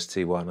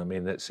Synchronicity 1. I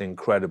mean, it's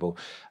incredible.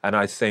 And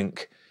I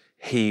think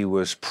he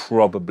was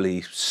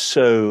probably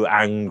so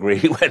angry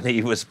when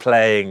he was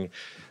playing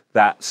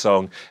that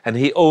song. And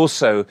he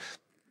also,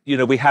 you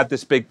know, we had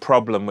this big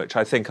problem, which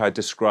I think I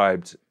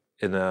described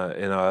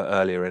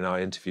earlier in our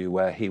interview,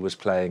 where he was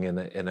playing in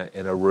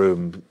a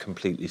room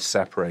completely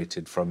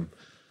separated from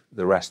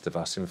the rest of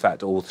us. In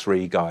fact, all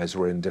three guys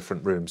were in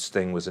different rooms.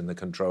 Sting was in the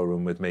control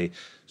room with me.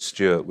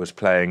 Stuart was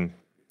playing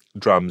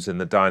drums in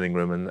the dining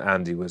room, and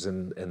Andy was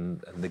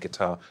in the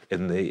guitar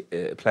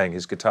playing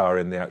his guitar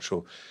in the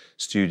actual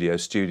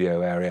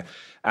studio area.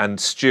 And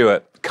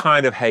Stuart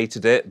kind of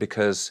hated it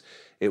because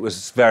it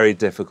was very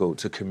difficult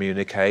to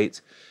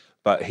communicate,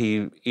 but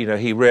he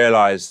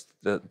realized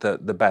that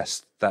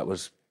that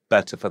was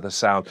better for the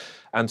sound.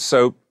 And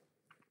so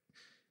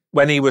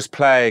when he was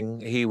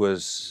playing, he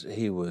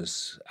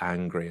was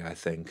angry, I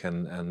think,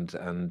 and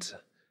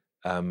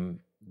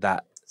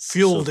that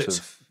fueled sort it.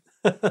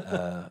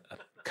 Of,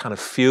 kind of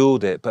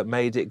fueled it, but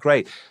made it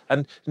great.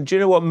 And do you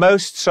know what?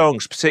 Most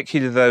songs,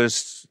 particularly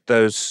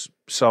those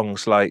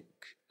songs like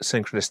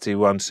Synchronicity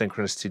 1,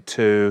 Synchronicity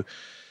 2,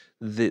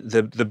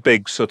 the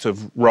big sort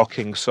of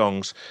rocking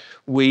songs,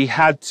 we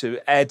had to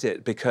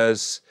edit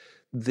because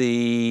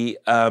the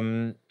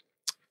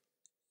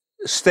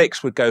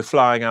sticks would go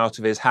flying out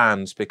of his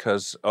hands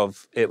because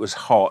of it was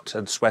hot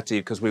and sweaty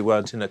because we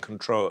weren't in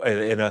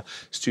a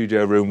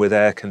studio room with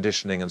air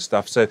conditioning and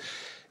stuff. So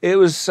it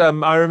was,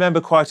 I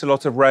remember quite a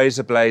lot of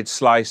razor blade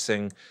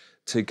slicing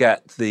to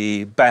get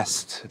the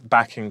best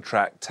backing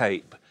track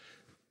take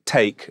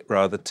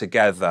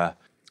together.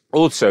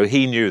 Also,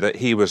 he knew that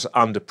he was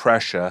under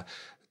pressure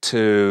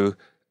to,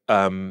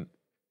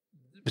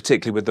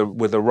 particularly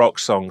with the rock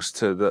songs,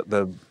 to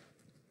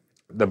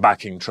the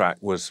backing track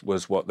was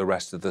what the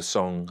rest of the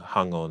song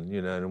hung on,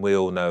 you know. And we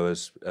all know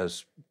as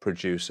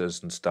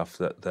producers and stuff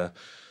that the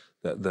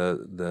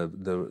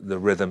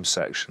rhythm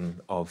section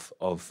of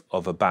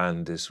a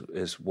band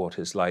is what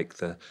is like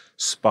the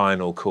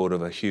spinal cord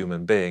of a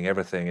human being.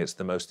 Everything, it's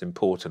the most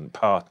important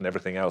part, and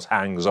everything else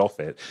hangs off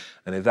it.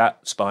 And if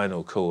that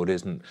spinal cord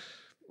isn't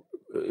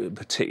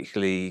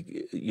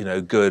particularly, you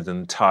know, good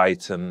and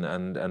tight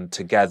and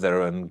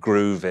together and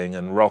grooving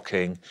and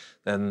rocking,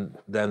 then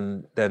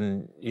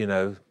you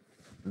know,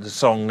 the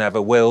song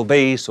never will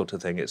be, sort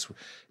of thing. It's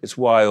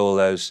why all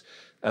those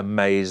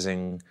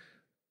amazing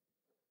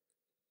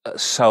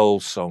soul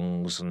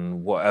songs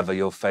and whatever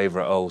your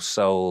favorite old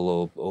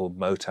soul or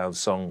Motown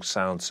song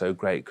sound so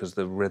great, because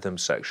the rhythm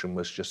section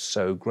was just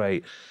so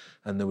great,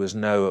 and there was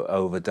no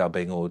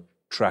overdubbing or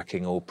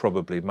tracking or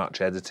probably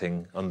much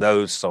editing on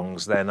those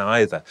songs then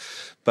either.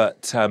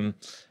 But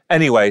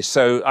anyway,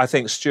 so I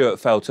think Stuart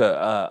felt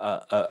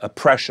a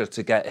pressure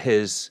to get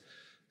his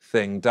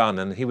thing done,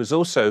 and he was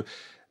also,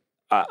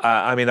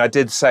 I mean, I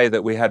did say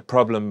that we had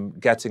problem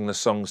getting the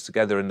songs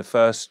together in the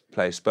first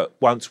place, but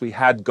once we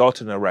had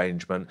got an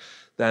arrangement,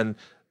 then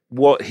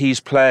what he's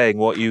playing,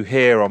 what you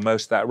hear on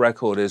most of that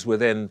record, is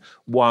within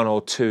one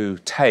or two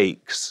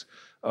takes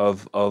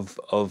of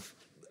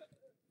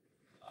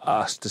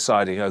us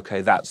deciding,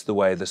 okay, that's the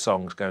way the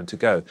song's going to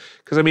go.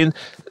 Because, I mean,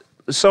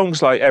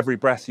 songs like Every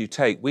Breath You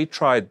Take, we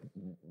tried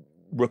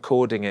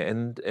recording it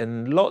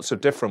in lots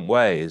of different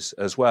ways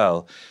as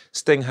well.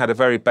 Sting had a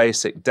very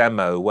basic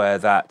demo where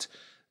that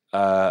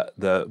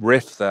the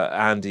riff that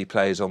Andy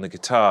plays on the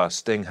guitar,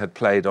 Sting had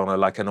played on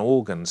like an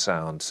organ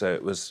sound. So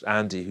it was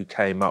Andy who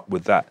came up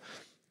with that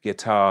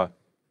guitar,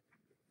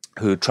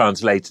 who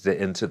translated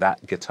it into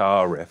that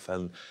guitar riff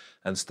and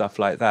stuff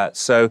like that.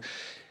 So,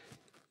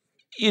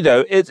 you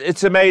know,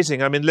 it's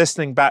amazing. I mean,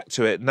 listening back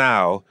to it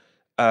now,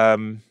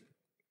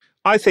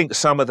 I think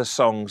some of the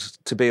songs,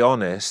 to be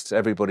honest,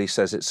 everybody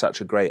says it's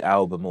such a great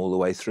album all the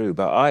way through,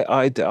 but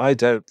I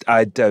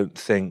don't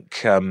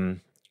think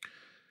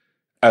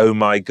Oh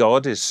My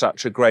God is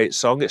such a great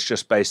song. It's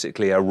just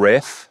basically a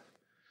riff,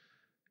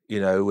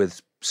 you know,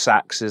 with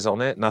saxes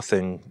on it.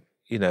 Nothing,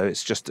 you know,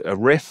 it's just a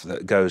riff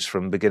that goes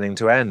from beginning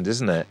to end,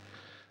 isn't it?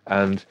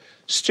 And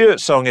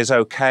Stuart's song is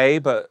okay,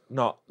 but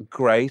not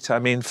great. I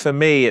mean, for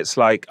me, it's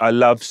like I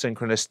love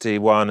Synchronicity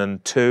 1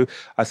 and 2.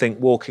 I think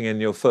Walking in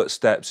Your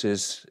Footsteps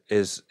is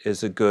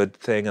a good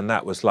thing. And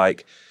that was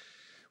like,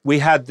 we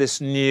had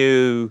this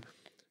new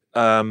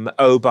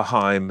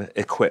Oberheim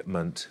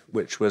equipment,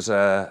 which was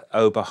a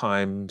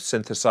Oberheim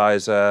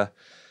synthesizer,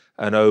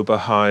 an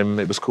Oberheim,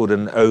 it was called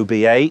an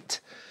OB8.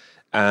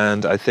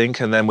 And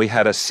then we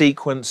had a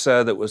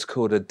sequencer that was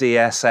called a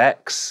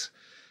DSX,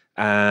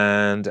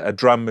 and a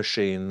drum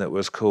machine that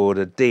was called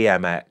a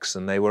DMX,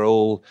 and they were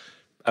all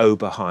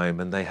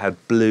Oberheim, and they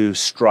had blue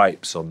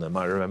stripes on them.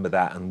 I remember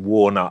that, and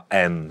worn-up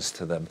ends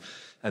to them,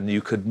 and you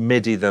could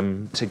MIDI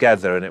them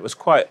together, and it was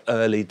quite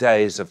early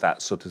days of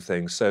that sort of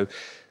thing. So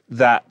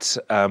that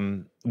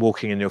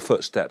Walking in Your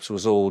Footsteps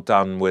was all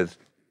done with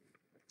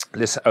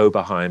this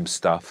Oberheim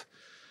stuff,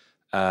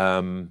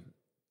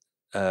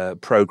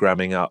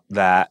 programming up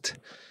that.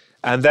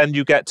 And then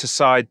you get to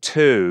side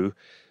 2,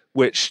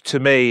 which to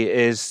me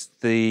is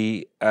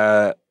the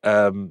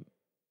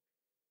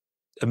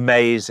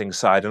amazing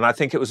side. And I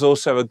think it was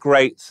also a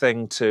great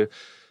thing to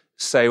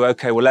say,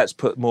 okay, well, let's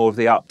put more of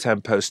the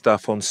up-tempo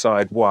stuff on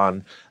side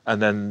 1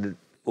 and then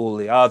all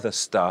the other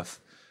stuff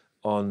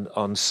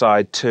on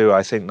side 2.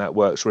 I think that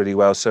works really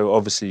well. So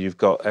obviously you've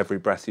got Every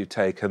Breath You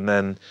Take, and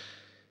then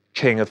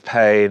King of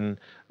Pain,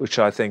 which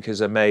I think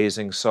is an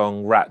amazing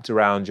song. Wrapped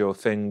Around Your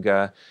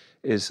Finger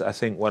is, I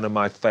think, one of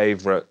my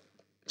favourite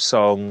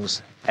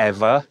songs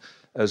ever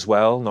as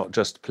well, not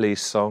just a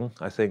Police song.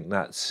 I think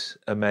that's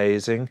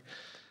amazing.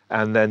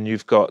 And then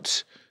you've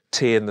got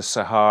Tea in the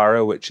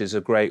Sahara, which is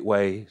a great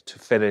way to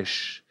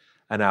finish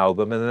an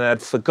album. And then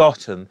I'd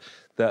forgotten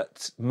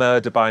that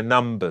Murder by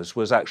Numbers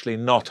was actually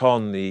not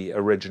on the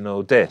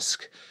original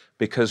disc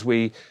because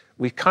we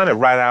kind of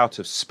ran out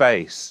of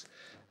space.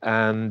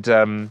 And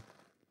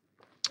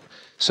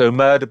so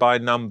Murder by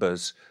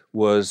Numbers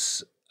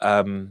was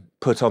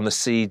put on the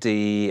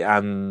CD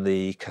and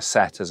the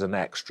cassette as an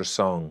extra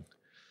song.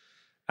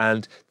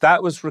 And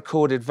that was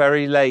recorded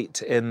very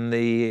late in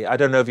the, I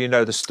don't know if you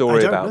know the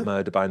story about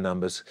Murder by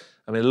Numbers.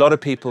 I mean, a lot of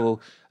people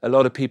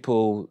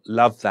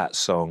love that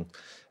song.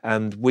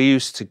 And we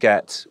used to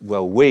get,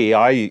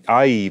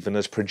 I even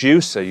as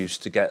producer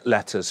used to get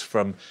letters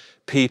from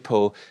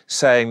people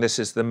saying this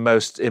is the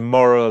most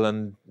immoral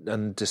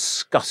and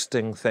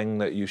disgusting thing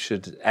that you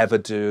should ever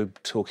do,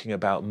 talking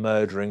about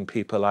murdering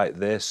people like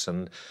this,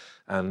 and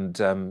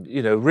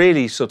you know,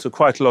 really sort of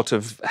quite a lot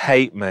of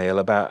hate mail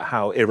about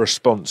how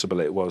irresponsible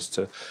it was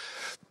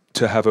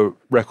to have a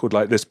record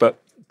like this.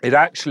 But it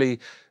actually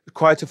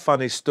quite a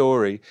funny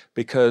story,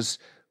 because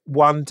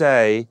one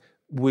day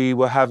we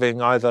were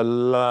having I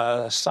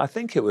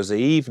think it was the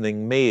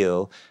evening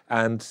meal,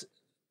 and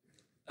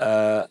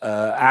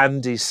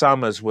Andy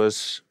Summers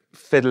was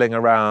fiddling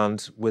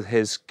around with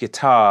his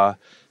guitar,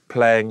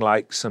 playing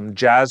like some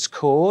jazz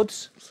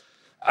chords,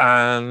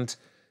 and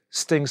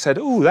Sting said,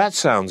 "Oh, that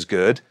sounds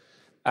good,"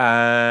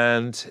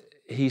 and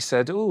he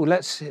said, "Oh,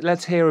 let's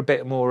hear a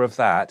bit more of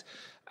that."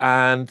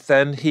 And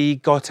then he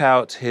got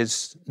out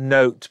his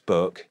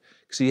notebook,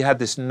 because he had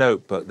this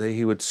notebook that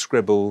he would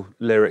scribble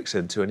lyrics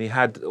into, and he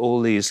had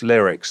all these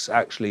lyrics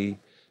actually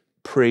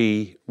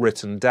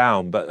pre-written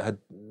down, but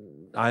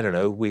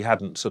we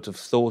hadn't sort of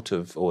thought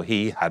of, or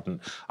he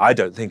hadn't. I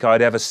don't think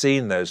I'd ever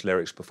seen those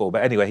lyrics before.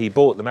 But anyway, he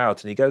brought them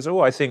out and he goes, "Oh,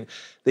 I think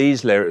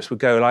these lyrics would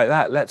go like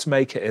that. Let's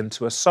make it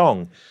into a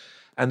song."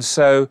 And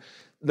so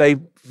they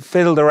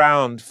fiddled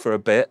around for a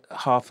bit,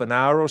 half an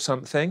hour or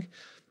something.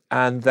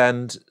 And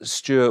then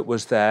Stuart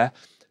was there.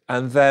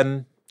 And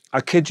then,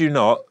 I kid you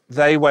not,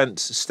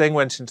 Sting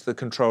went into the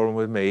control room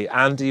with me,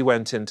 Andy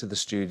went into the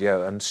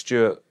studio, and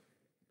Stuart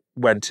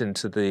went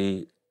into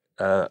the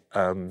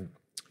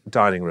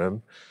dining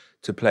room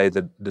to play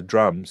the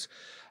drums.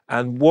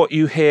 And what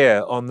you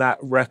hear on that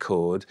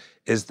record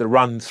is the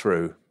run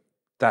through.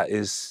 That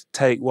is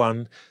take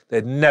 1.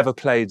 They'd never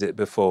played it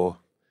before,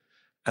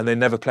 and they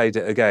never played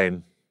it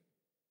again.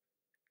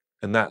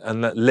 And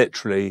that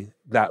literally,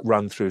 that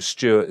run through,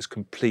 Stuart is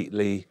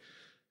completely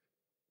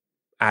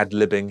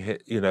ad-libbing,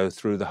 you know,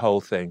 through the whole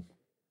thing.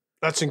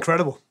 That's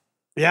incredible.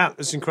 Yeah,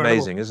 it's incredible.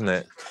 Amazing, isn't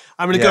it?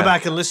 I'm going to go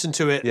back and listen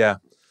to it. Yeah.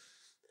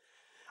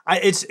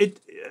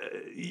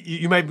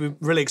 you made me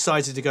really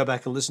excited to go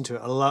back and listen to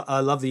it. I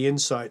love the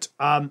insight.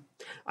 I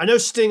know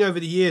Sting over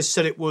the years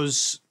said it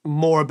was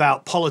more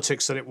about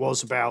politics than it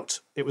was about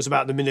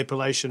the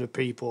manipulation of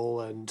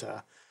people, and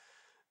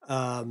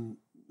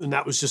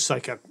that was just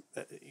like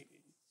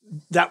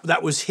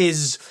that was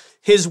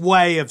his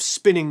way of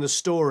spinning the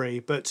story.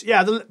 But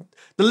yeah, the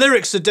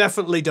lyrics are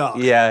definitely dark.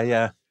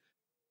 Yeah.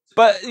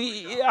 But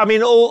I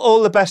mean,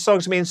 all the best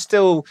songs. I mean,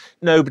 still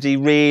nobody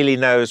really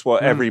knows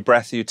what Every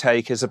Breath You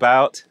Take is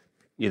about.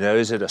 You know,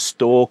 is it a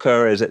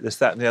stalker? Is it this,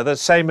 that, and the other?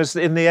 Same as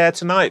In the Air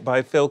Tonight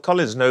by Phil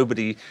Collins.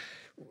 Nobody,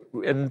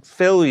 and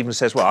Phil even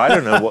says, "Well, I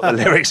don't know what the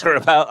lyrics are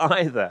about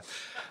either."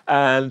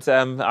 And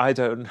I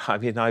don't. I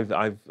mean,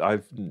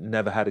 I've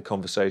never had a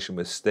conversation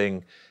with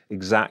Sting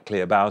exactly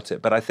about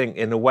it. But I think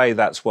in a way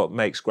that's what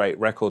makes great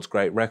records,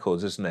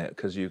 isn't it?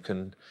 Because you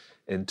can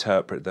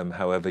interpret them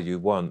however you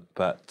want.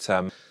 But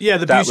yeah,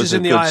 the beauty is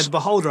in the eye of the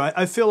beholder.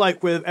 I feel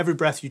like with Every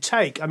Breath You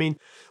Take, I mean,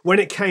 when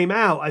it came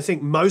out, I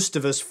think most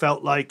of us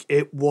felt like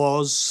it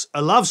was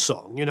a love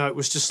song. You know, it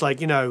was just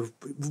like, you know,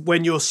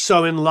 when you're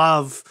so in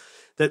love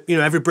that, you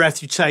know, every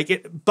breath you take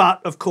it.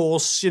 But of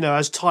course, you know,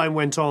 as time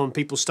went on,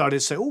 people started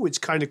to say, oh, it's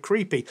kind of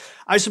creepy.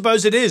 I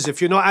suppose it is.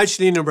 If you're not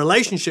actually in a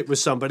relationship with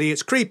somebody,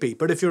 it's creepy.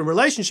 But if you're in a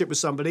relationship with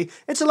somebody,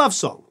 it's a love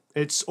song.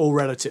 It's all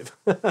relative.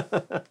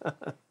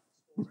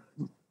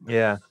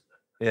 Yeah.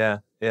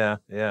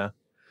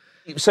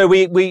 So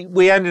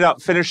we ended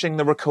up finishing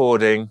the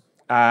recording,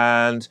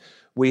 and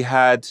we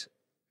had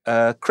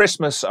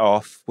Christmas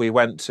off. We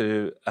went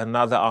to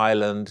another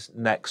island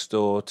next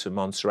door to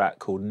Montserrat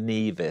called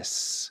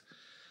Nevis.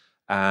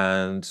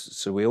 And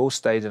so we all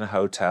stayed in a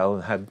hotel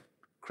and had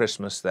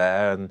Christmas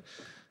there. And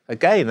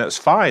again, that's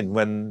fine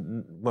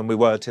when we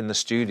weren't in the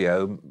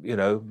studio, you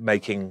know,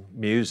 making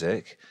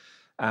music.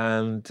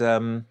 And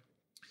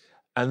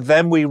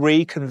then we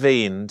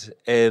reconvened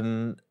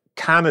in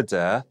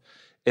Canada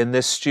in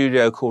this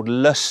studio called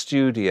Le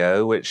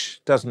Studio, which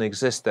doesn't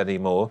exist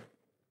anymore,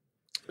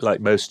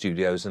 like most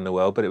studios in the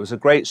world. But it was a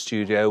great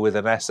studio with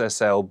an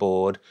SSL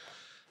board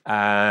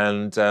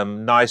and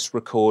nice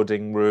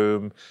recording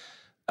room.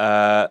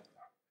 The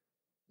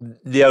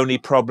only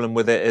problem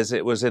with it is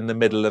it was in the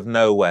middle of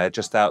nowhere,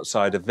 just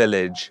outside a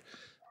village,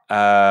 in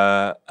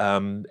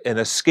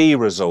a ski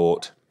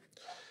resort.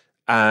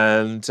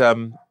 And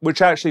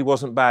which actually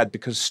wasn't bad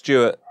because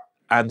Stuart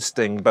and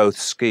Sting both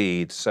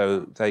skied,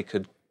 so they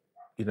could,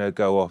 you know,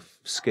 go off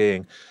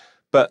skiing.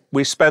 But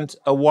we spent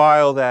a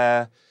while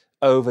there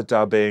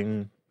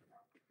overdubbing,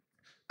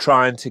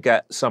 trying to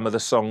get some of the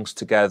songs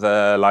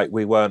together. Like,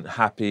 we weren't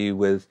happy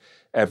with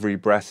Every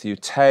Breath You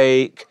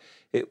Take.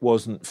 It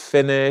wasn't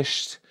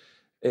finished.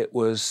 It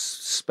was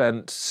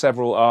spent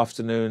several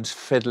afternoons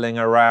fiddling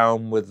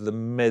around with the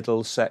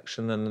middle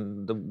section,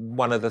 and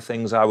one of the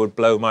things I would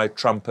blow my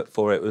trumpet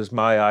for, it was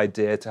my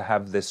idea to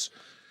have this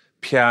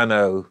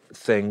piano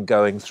thing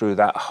going through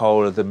that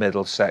whole of the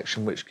middle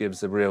section, which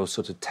gives a real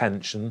sort of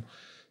tension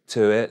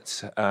to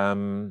it.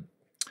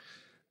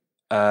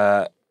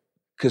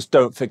 Because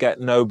don't forget,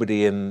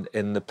 nobody in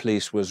the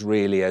Police was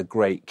really a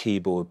great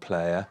keyboard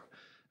player.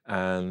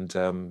 And,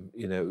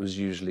 you know, it was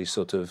usually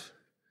sort of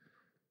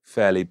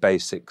fairly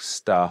basic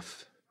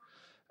stuff.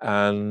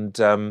 And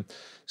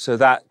so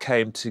that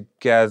came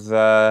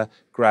together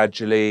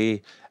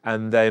gradually.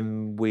 And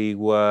then we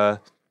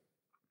were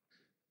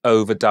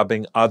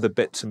overdubbing other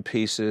bits and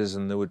pieces,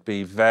 and there would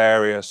be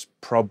various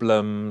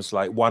problems.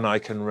 Like one I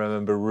can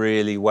remember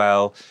really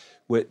well,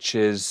 which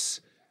is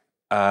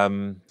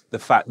the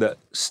fact that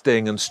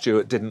Sting and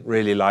Stuart didn't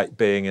really like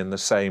being in the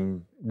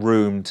same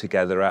room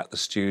together at the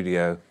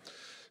studio.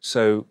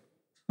 So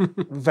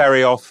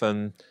very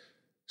often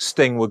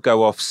Sting would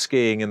go off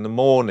skiing in the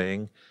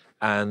morning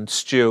and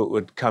Stuart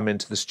would come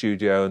into the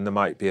studio, and there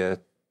might be a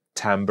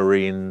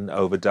tambourine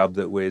overdub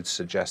that we'd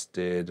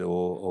suggested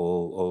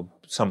or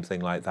something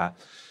like that.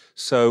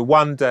 So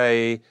one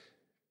day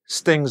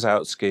Sting's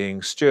out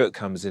skiing, Stuart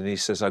comes in, he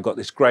says, I've got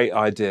this great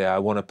idea. I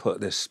want to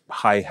put this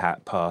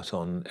hi-hat part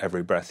on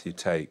Every Breath You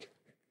Take.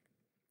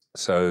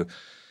 So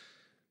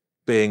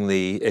being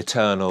the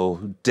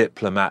eternal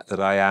diplomat that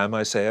I am,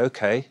 I say,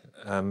 okay,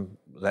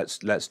 let's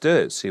do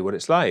it, see what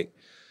it's like.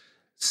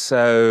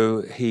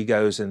 So he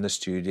goes in the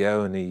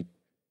studio and he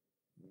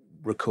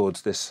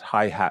records this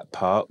hi-hat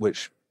part,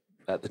 which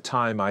at the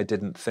time I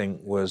didn't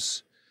think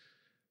was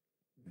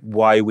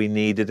why we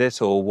needed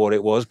it or what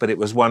it was, but it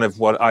was one of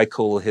what I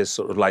call his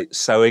sort of like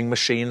sewing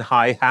machine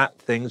hi-hat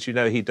things. You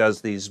know, he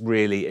does these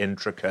really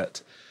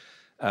intricate,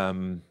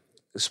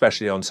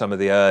 especially on some of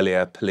the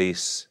earlier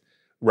Police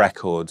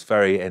records,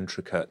 very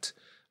intricate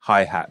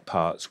hi-hat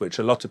parts, which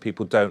a lot of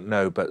people don't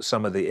know, but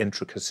some of the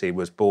intricacy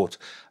was brought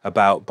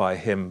about by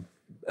him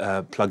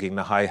plugging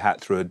the hi-hat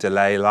through a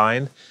delay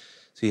line.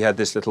 So he had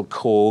this little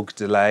Korg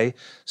delay.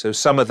 So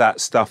some of that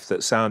stuff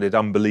that sounded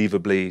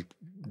unbelievably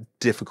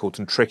difficult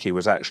and tricky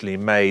was actually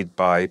made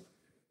by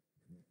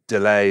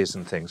delays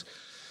and things.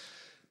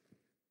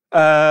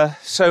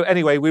 So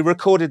anyway, we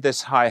recorded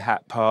this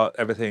hi-hat part,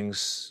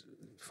 everything's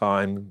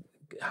fine,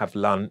 have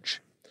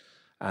lunch,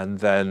 and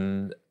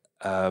then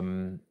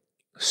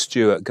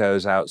Stuart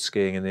goes out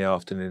skiing in the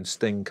afternoon.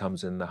 Sting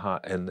comes in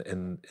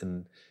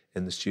in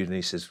the studio and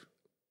he says,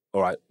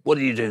 "All right, what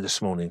did you do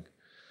this morning?"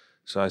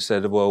 So I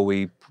said, "Well,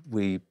 we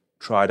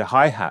tried a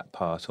hi-hat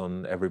part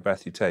on Every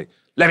Breath You Take."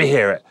 "Let me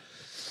hear it."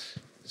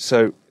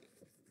 So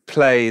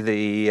play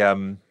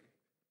the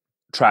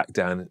track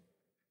down.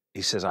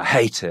 He says, "I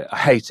hate it. I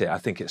hate it. I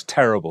think it's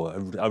terrible.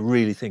 I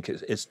really think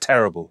it's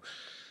terrible.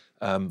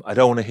 I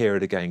don't want to hear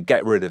it again.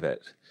 Get rid of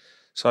it."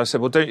 So I said,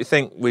 "Well, don't you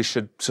think we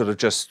should sort of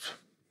just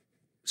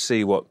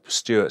see what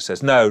Stuart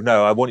says?" No,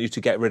 I want you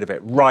to get rid of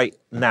it right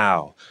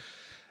now."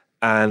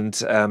 And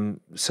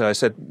so I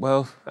said,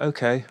 "Well,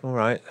 okay, all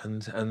right."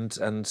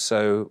 And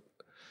so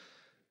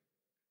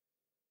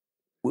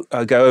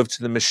I go over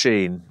to the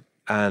machine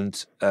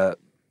and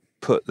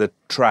put the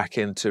track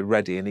into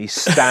ready, and he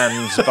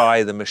stands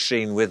by the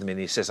machine with me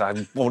and he says,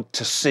 "I want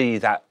to see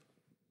that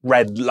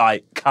red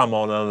light come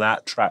on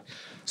that track."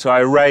 So I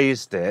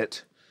raised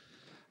it,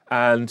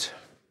 and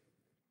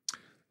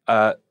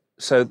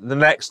so the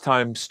next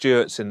time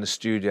Stuart's in the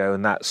studio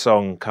and that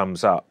song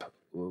comes up,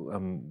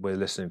 and we're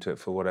listening to it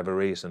for whatever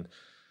reason,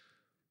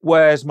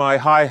 "Where's my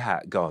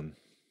hi-hat gone?"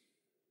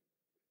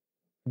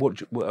 What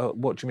do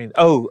you mean?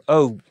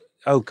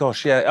 Oh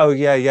gosh, yeah. Oh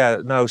yeah.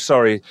 No,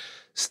 sorry.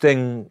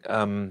 Sting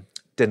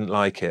didn't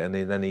like it, and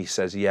then he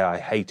says, "Yeah, I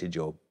hated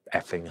your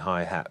effing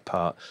hi-hat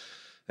part.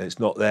 And it's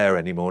not there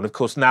anymore." And of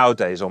course,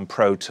 nowadays on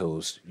Pro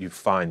Tools, you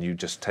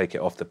just take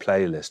it off the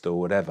playlist or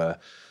whatever,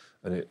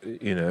 and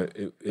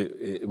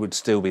it would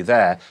still be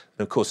there.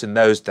 And of course, in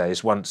those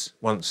days, once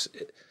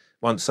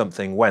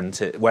something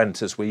went, it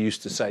went, as we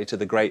used to say, to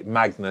the great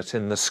magnet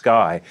in the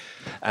sky,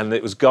 and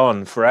it was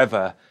gone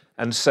forever.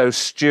 And so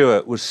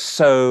Stuart was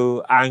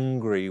so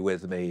angry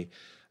with me,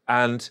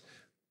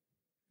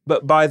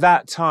 but by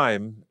that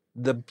time,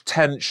 the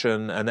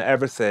tension and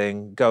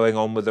everything going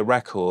on with the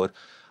record,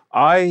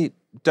 I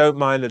don't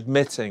mind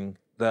admitting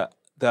that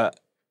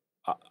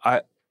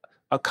I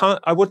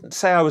wouldn't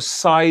say I was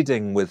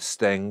siding with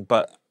Sting,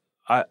 but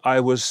I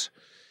was,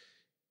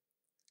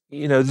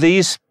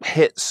 these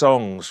hit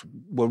songs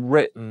were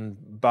written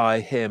by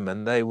him,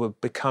 and they were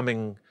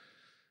becoming,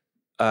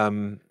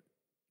 I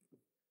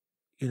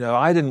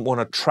didn't want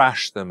to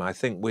trash them. I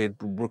think we'd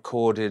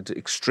recorded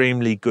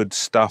extremely good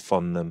stuff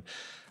on them.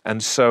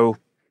 And so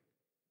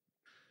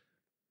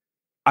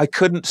I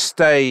couldn't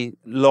stay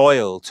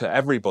loyal to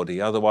everybody.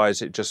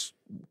 Otherwise it just,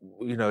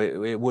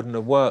 it wouldn't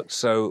have worked.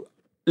 So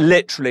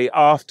literally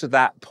after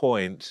that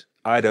point,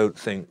 I don't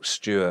think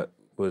Stuart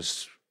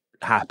was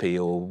happy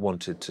or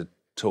wanted to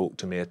talk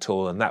to me at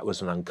all. And that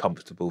was an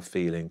uncomfortable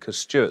feeling, because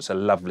Stuart's a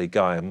lovely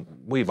guy and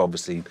we've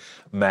obviously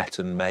met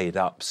and made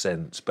up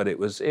since, but it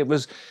was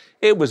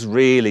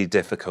really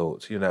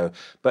difficult,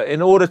 But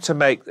in order to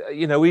make,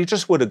 we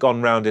just would have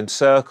gone round in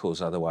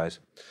circles otherwise.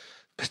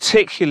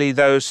 Particularly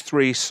those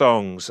three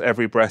songs,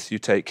 Every Breath You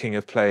Take, King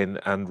of Pain,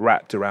 and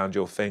Wrapped Around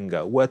Your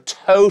Finger, were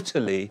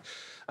totally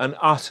and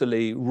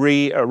utterly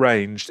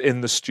rearranged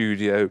in the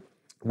studio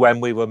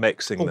when we were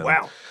mixing them.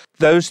 Wow.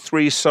 Those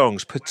three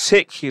songs,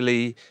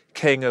 particularly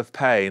King of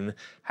Pain,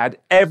 had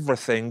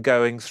everything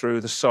going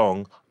through the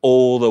song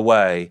all the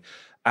way.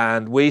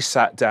 And we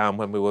sat down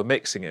when we were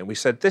mixing it and we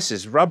said, "This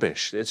is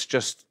rubbish. It's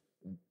just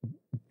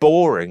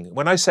boring."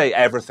 When I say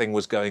everything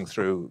was going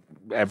through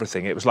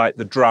everything, it was like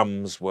the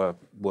drums were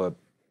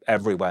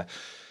everywhere.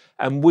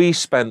 And we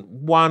spent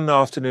one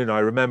afternoon, I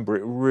remember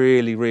it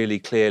really, really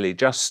clearly,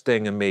 just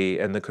Sting and me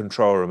in the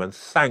control room. And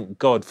thank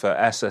God for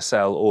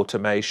SSL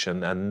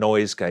automation and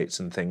noise gates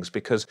and things,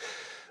 because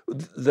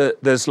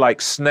there's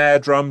like snare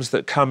drums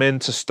that come in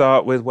to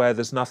start with where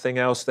there's nothing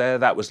else there.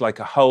 That was like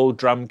a whole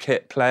drum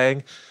kit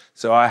playing.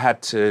 So I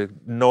had to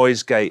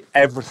noise gate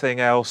everything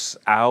else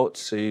out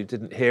so you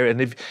didn't hear it.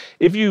 And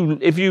if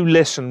you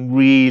listen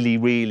really,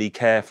 really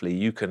carefully,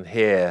 you can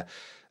hear,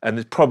 and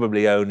it's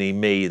probably only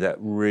me that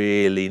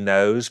really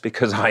knows,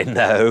 because I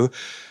know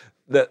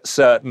that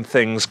certain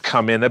things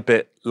come in a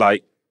bit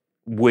like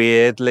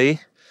weirdly,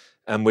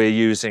 and we're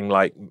using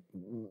like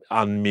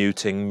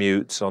unmuting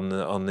mutes on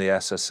the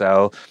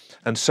SSL.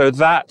 And so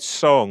that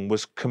song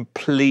was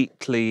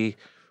completely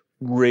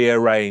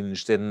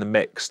rearranged in the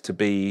mix to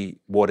be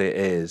what it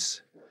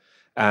is,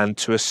 and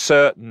to a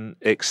certain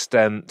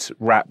extent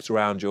Wrapped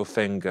Around Your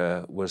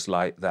Finger was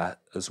like that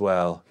as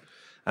well.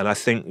 And I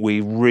think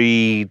we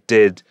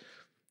redid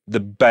the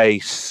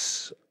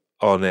bass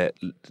on it,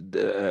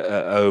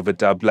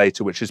 overdubbed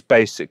later, which is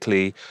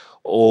basically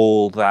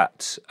all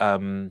that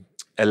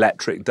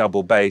electric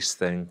double bass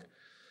thing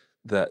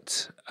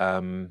that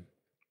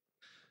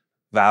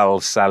Val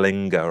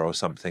Salinger or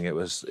something. It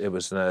was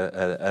an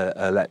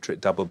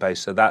electric double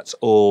bass. So that's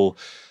all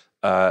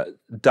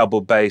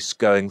double bass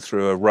going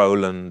through a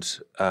Roland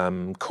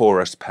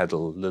chorus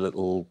pedal, the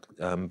little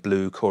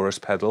blue chorus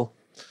pedal,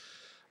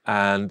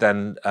 and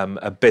then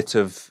a bit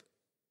of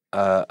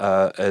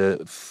a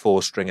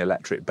 4-string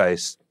electric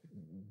bass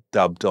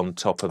dubbed on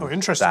top of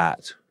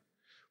that,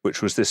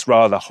 which was this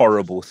rather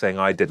horrible thing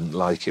I didn't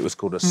like. It was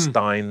called a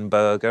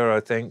Steinberger, I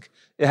think.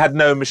 It had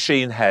no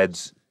machine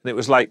heads, and it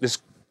was like this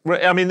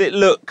I mean, it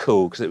looked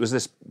cool because it was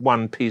this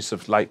one piece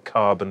of like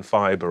carbon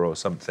fibre or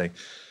something,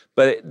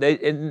 but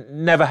it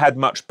never had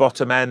much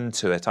bottom end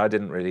to it. I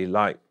didn't really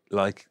like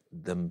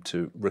them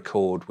to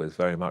record with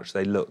very much.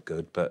 They look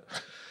good, but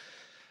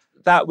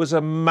that was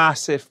a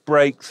massive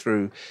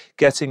breakthrough,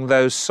 getting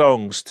those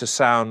songs to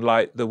sound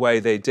like the way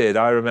they did.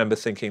 I remember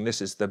thinking,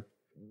 this is the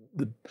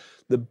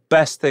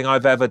best thing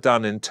I've ever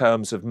done in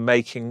terms of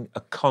making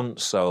a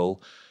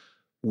console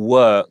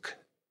work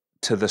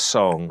to the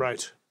song.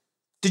 Right.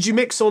 Did you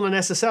mix on an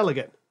SSL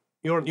again?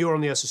 You're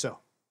on the SSL.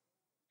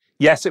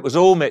 Yes, it was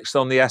all mixed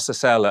on the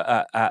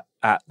SSL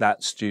at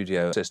that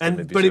studio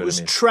system. But it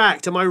was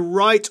tracked. Am I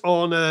right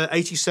on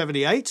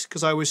 8078?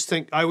 Because I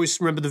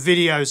always remember the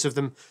videos of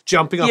them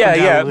jumping up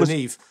and down on the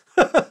Neve.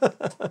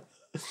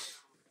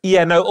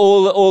 Yeah, no,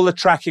 all the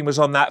tracking was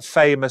on that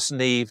famous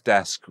Neve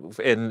desk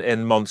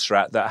in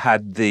Montserrat that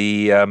had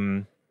the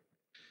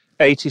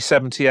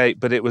 8078,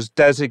 but it was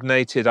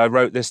designated, I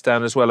wrote this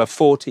down as well, a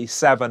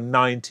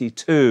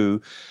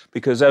 4792,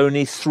 because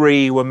only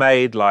 3 were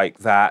made like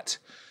that,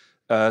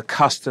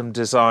 custom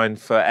designed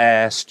for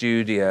Air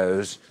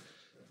Studios.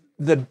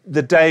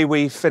 The day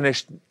we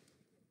finished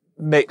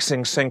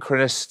mixing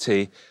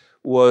Synchronicity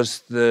was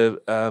the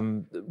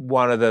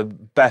one of the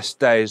best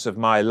days of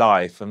my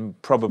life,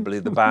 and probably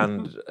the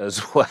band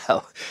as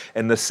well,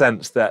 in the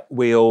sense that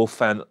we all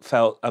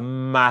felt a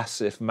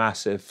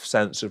massive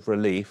sense of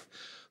relief,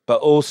 but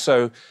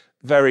also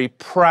very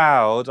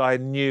proud. I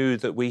knew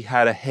that we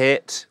had a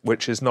hit,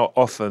 which is not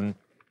often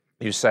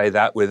you say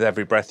that with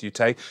every breath you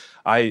take.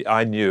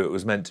 I knew it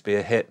was meant to be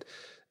a hit,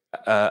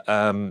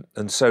 and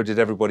so did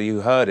everybody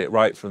who heard it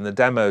right from the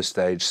demo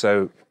stage.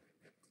 So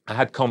I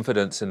had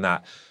confidence in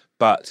that.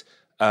 But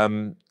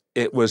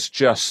it was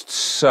just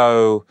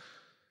so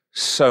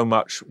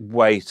much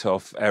weight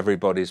off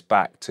everybody's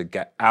back to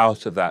get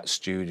out of that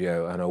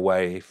studio and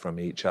away from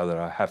each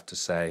other, I have to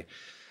say.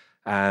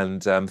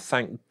 And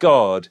thank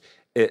God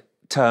it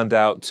turned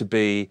out to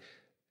be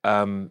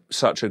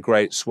such a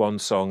great swan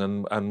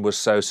song and was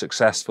so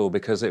successful,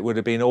 because it would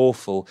have been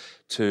awful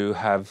to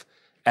have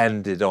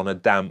ended on a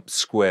damp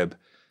squib.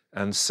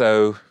 And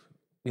so,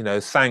 you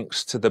know,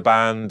 thanks to the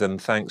band and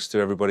thanks to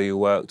everybody who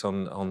worked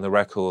on the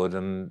record,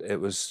 and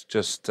it was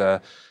just a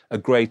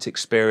great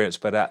experience.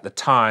 But at the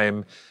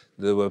time,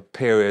 there were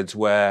periods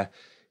where,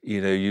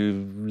 you know,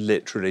 you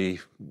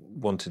literally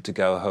wanted to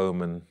go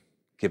home and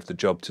give the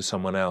job to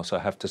someone else, I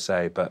have to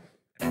say. But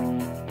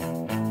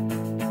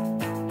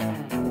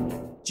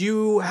do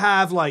you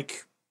have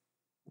like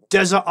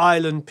desert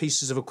island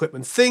pieces of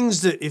equipment,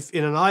 things that if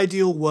in an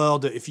ideal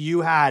world that if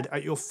you had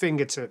at your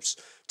fingertips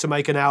to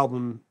make an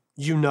album,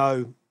 you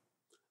know,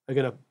 are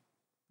going to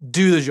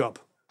do the job?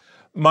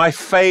 My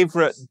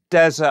favourite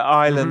desert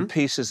island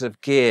pieces of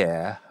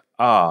gear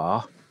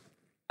are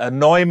a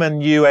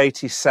Neumann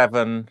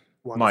U87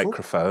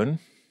 microphone,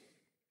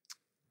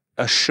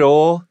 a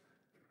Shure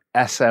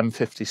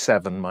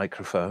SM57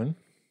 microphone,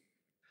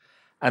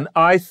 and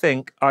I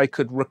think I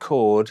could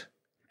record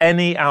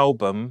any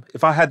album.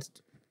 If I had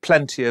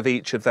plenty of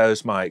each of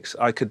those mics,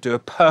 I could do a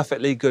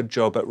perfectly good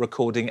job at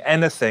recording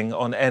anything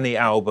on any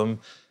album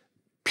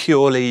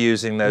purely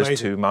using those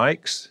two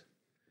mics.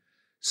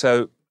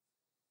 So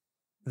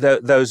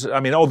those, I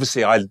mean,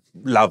 obviously I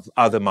love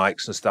other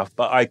mics and stuff,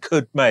 but I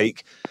could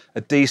make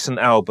a decent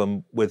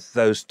album with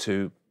those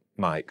 2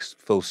 mics,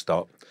 full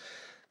stop.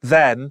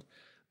 Then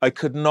I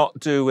could not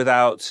do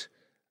without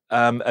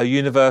a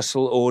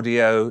Universal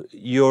Audio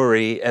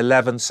URI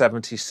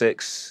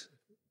 1176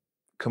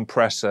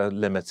 compressor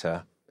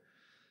limiter.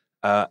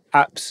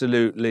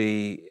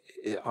 Absolutely,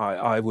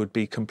 I would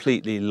be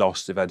completely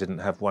lost if I didn't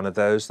have one of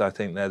those. I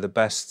think they're the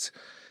best.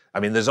 I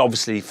mean, there's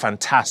obviously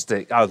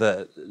fantastic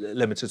other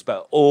limiters,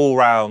 but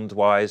all-round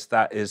wise,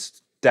 that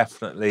is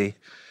definitely...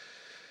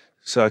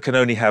 So I can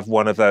only have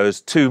one of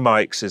those. 2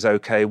 mics is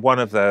okay, one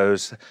of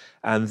those.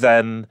 And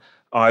then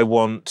I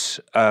want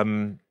a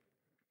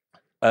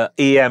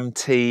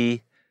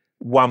EMT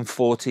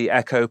 140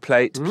 echo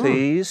plate,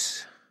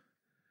 please.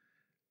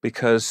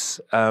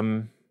 Because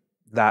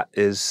that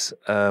is...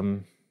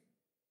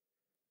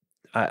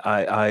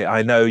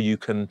 I know you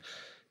can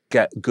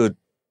get good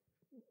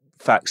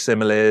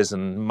facsimiles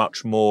and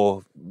much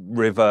more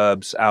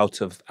reverbs out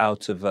of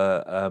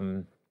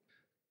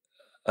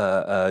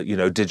you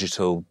know,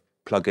 digital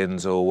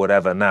plugins or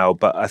whatever now,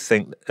 but I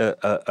think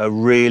a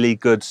really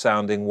good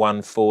sounding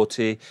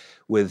 140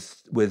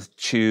 with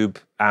tube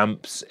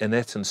amps in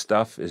it and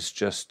stuff is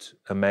just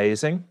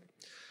amazing.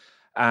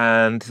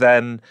 And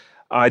then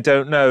I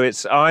don't know,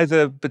 it's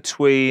either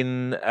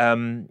between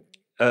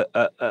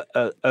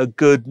a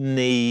good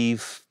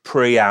Neve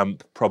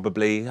preamp,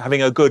 probably.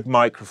 Having a good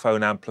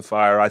microphone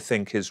amplifier, I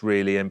think, is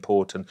really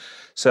important.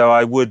 So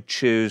I would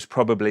choose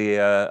probably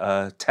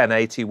a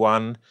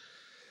 1081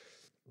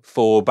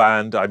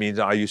 4-band. I mean,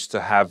 I used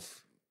to have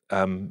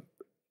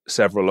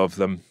several of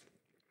them.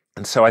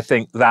 And so I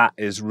think that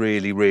is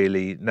really,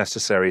 really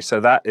necessary. So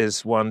that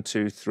is 1,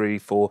 2, 3,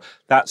 4.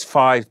 That's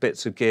 5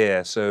 bits of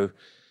gear. So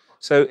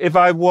So if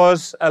I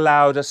was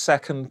allowed a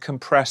second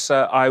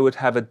compressor, I would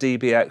have a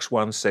DBX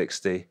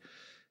 160,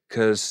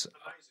 because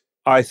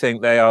I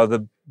think they are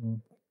the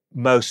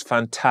most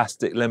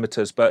fantastic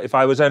limiters. But if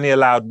I was only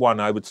allowed one,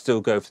 I would still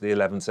go for the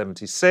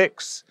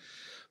 1176.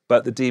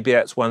 But the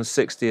DBX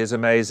 160 is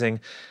amazing.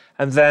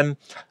 And then,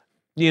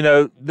 you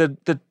know,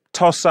 the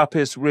toss-up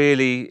is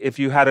really, if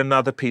you had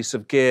another piece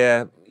of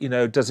gear, you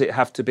know, does it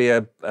have to be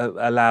a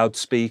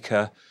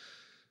loudspeaker?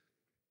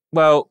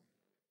 Well,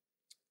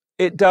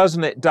 it does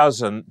and it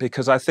doesn't,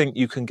 because I think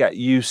you can get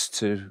used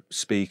to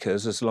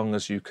speakers as long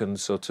as you can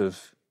sort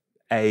of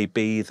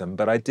A-B them.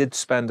 But I did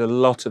spend a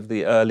lot of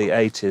the early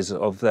 80s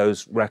of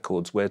those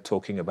records we're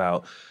talking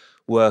about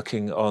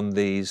working on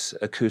these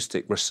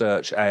acoustic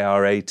research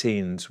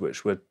AR-18s,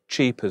 which were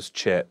cheap as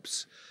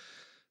chips.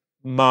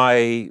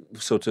 My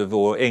sort of,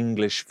 or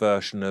English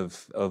version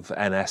of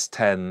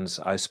NS10s,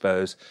 I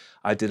suppose,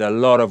 I did a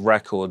lot of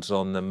records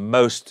on them.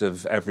 Most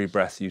of Every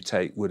Breath You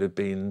Take would have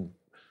been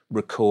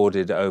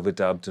recorded,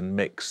 overdubbed and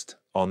mixed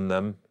on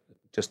them,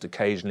 just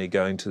occasionally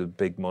going to the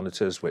big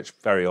monitors, which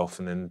very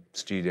often in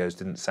studios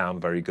didn't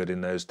sound very good in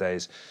those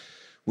days.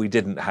 We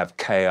didn't have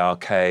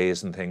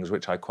KRKs and things,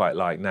 which I quite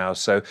like now.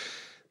 So,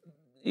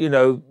 you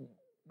know,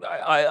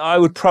 I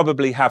would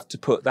probably have to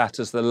put that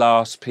as the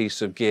last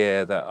piece of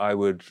gear that I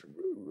would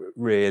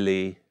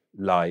really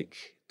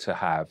like to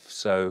have.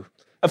 So,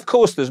 of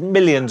course, there's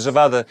millions of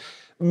other,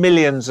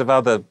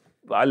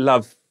 I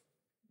love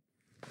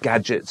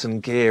gadgets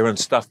and gear and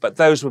stuff, but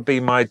those would be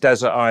my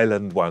desert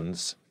island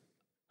ones.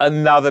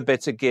 Another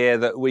bit of gear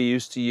that we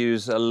used to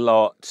use a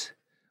lot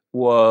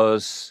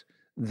was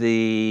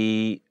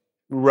the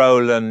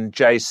Roland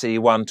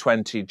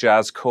JC120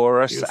 Jazz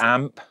Chorus Beautiful.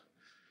 amp,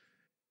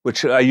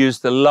 which I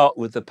used a lot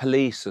with the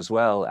Police as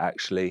well,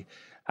 actually.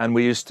 And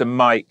we used to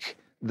mic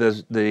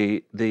the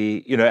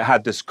you know, it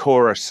had this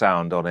chorus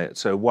sound on it.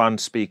 So one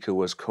speaker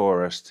was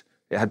chorused.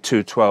 It had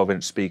two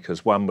 12-inch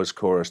speakers. One was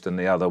chorused and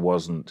the other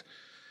wasn't,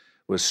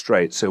 was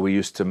straight. So we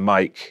used to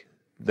mic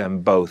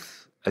them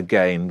both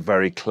again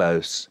very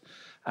close,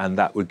 and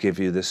that would give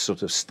you this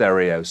sort of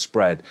stereo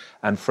spread.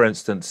 And for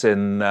instance,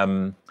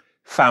 in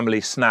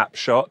Family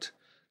Snapshot,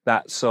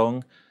 that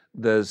song,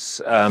 there's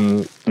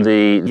the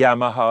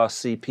Yamaha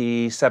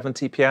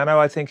CP70 piano,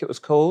 I think it was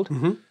called.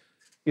 Mm-hmm.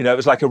 You know, it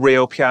was like a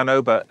real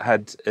piano, but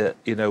had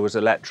you know, was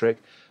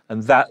electric,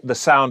 and that the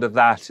sound of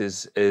that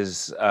is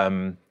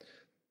the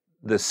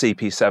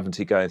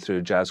CP70 going through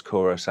a jazz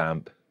chorus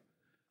amp.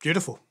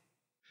 Beautiful.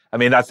 I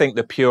mean, I think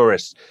the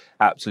purists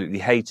absolutely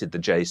hated the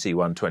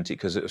JC120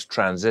 because it was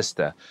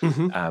transistor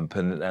amp,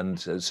 and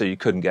so you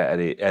couldn't get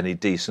any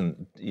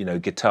decent, you know,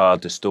 guitar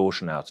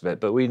distortion out of it.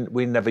 But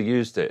we never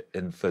used it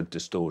for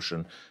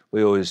distortion.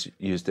 We always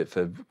used it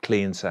for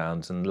clean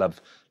sounds and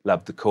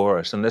loved the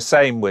chorus. And the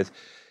same with,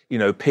 you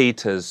know,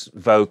 Peter's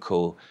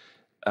vocal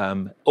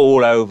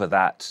all over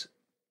that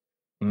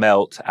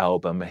Melt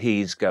album.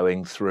 He's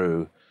going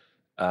through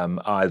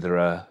either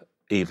a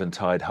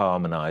Eventide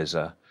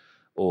harmonizer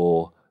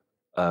or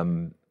I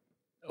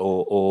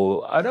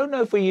don't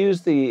know if we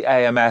used the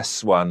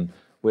AMS one,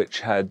 which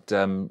had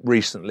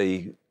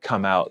recently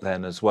come out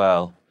then as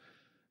well.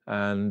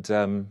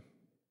 And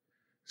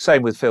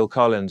same with Phil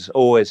Collins,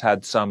 always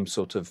had some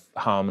sort of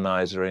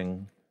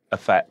harmonizing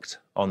effect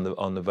on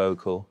the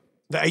vocal.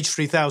 The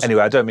H3000.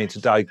 Anyway, I don't mean to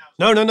die.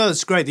 No,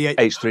 that's great. The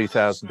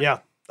H3000. Yeah,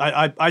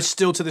 I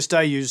still to this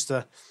day use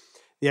the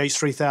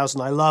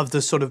H3000. I love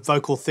the sort of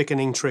vocal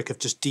thickening trick of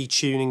just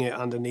detuning it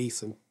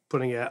underneath and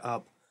putting it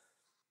up.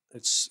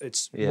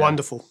 It's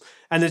wonderful,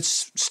 and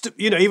it's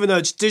you know, even though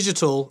it's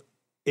digital,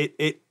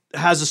 it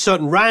has a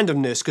certain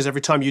randomness because every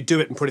time you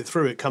do it and put it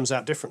through, it comes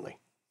out differently.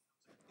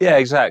 Yeah,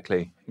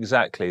 exactly.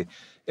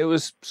 It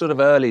was sort of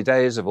early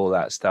days of all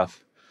that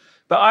stuff,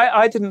 but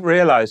I didn't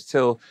realize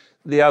till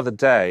the other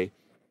day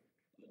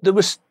there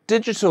was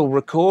digital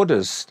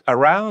recorders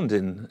around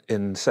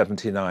in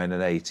 79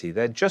 and 80.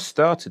 They'd just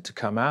started to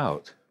come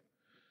out,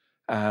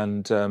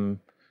 and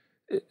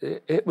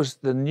it was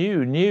the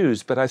new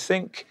news. But I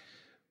think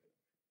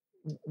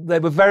they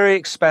were very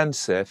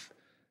expensive,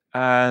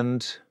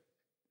 and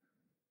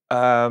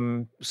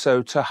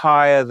so to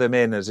hire them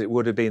in, as it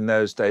would have been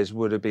those days,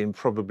 would have been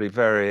probably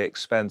very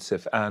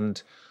expensive.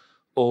 And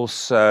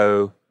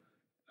also,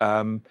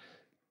 I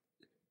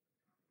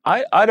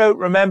don't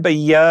remember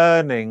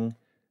yearning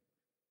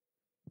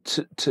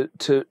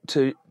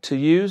to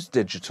use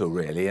digital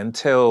really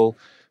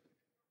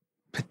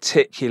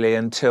particularly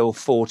until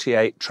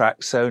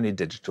 48-track Sony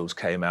digitals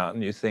came out,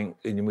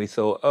 and we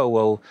thought, oh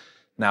well,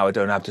 now I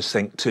don't have to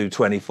sync two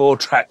 24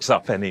 tracks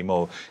up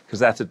anymore, because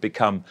that had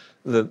become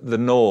the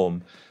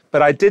norm.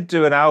 But I did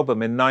do an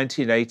album in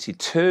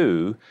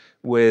 1982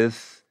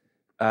 with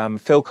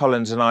Phil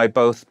Collins, and I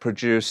both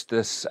produced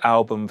this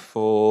album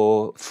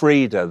for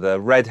Frida, the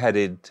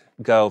red-headed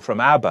girl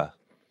from ABBA.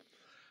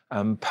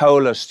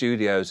 Polar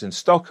Studios in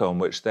Stockholm,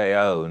 which they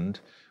owned,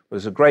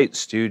 was a great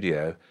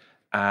studio,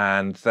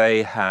 and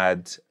they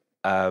had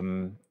a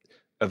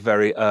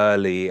very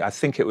early, I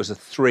think it was a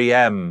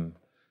 3M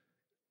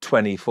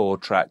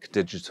 24-track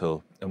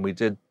digital, and we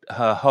did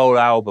her whole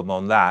album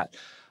on that,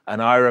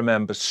 and I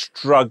remember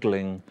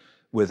struggling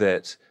with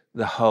it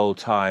the whole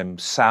time,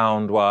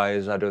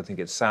 sound-wise. I don't think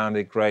it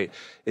sounded great.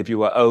 If you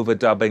were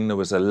overdubbing, there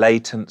was a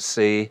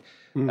latency.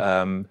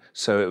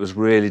 So it was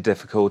really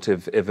difficult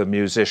if a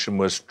musician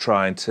was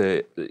trying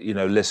to,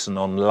 listen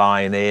on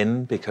line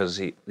in,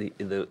 because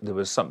there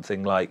was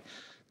something like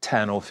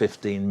 10 or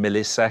 15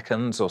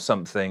 milliseconds or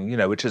something,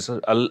 which is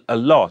a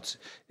lot.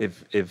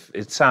 If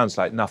it sounds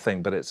like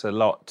nothing, but it's a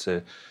lot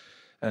to.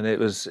 And it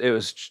was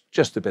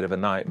just a bit of a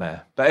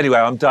nightmare. But anyway,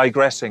 I'm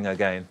digressing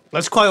again.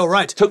 That's quite all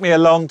right. It took me a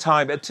long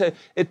time.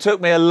 It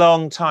took me a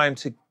long time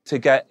to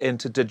get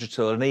into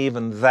digital, and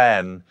even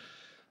then,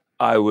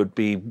 I would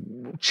be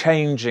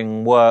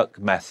changing work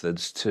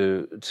methods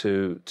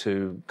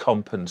to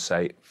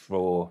compensate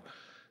for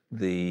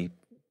the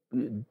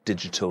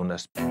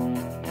digitalness.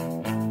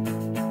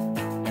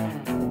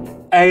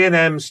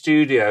 A&M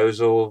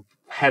Studios, or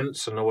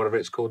Henson, or whatever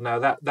it's called now,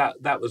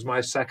 that was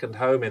my second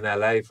home in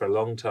LA for a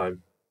long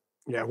time.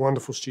 Yeah,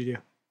 wonderful studio.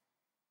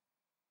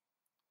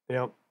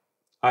 Yeah.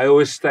 I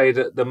always stayed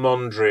at the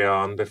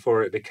Mondrian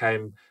before it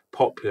became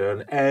popular,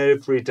 and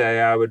every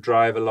day I would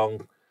drive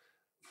along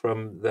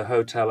from the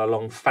hotel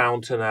along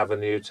Fountain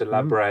Avenue to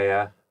La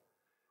Brea,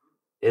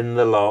 in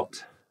the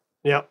lot.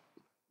 Yeah.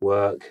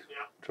 Work,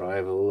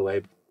 drive all the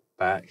way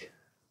back.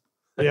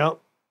 Yeah.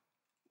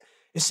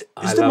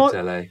 I loved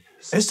LA.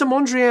 Is the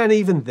Mondrian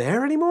even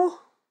there anymore?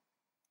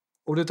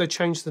 Or did they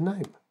change the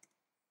name?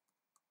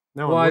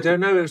 No, well, I don't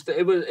know.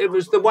 It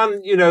was the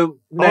one,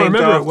 named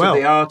after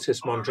the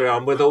artist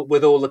Mondrian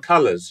with all the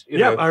colours.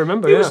 I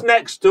remember. It was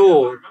next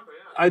door.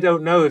 I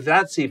don't know if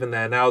that's even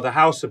there now. The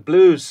House of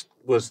Blues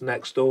was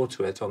next door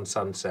to it on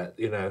Sunset.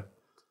 It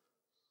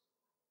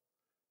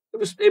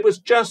was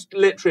just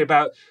literally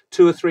about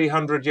 200 or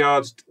 300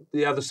 yards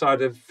the other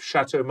side of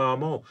Chateau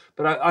Marmont.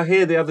 But I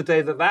hear the other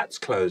day that that's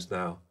closed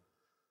now.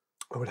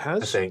 Oh, it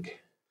has? I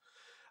think.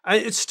 I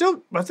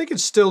think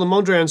it's still, the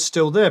Mondrian's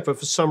still there, but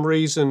for some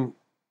reason,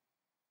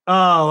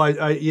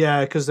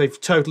 because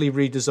they've totally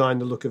redesigned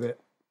the look of it.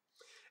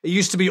 It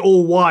used to be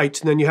all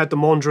white, and then you had the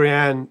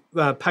Mondrian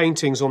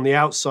paintings on the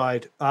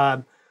outside.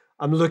 I'm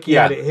looking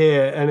at it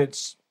here, and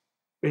it's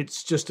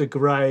just a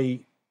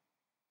grey.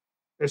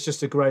 It's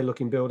just a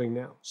grey-looking building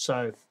now.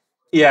 So,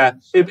 yeah,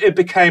 it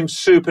became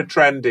super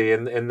trendy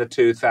in the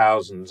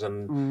 2000s,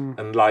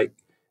 and like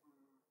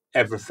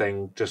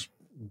everything just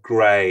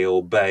grey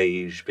or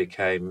beige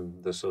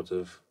became the sort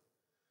of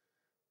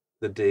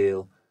the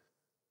deal.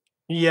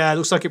 Yeah, it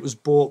looks like it was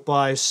bought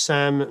by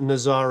Sam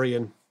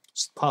Nazarian.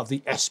 It's part of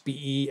the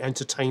SBE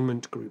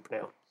Entertainment Group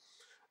now.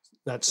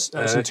 That's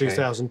in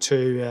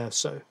 2002. Yeah,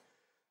 so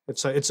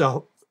it's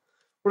a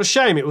what a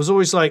shame. It was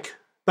always like,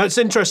 but it's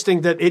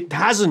interesting that it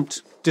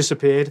hasn't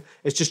disappeared.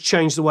 It's just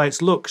changed the way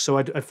it's looked. So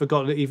I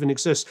forgot it even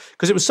exists,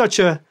 because it was such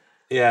a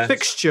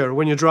fixture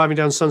when you're driving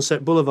down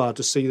Sunset Boulevard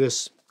to see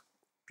this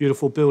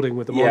beautiful building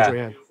with the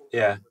Mondrian.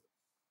 Yeah.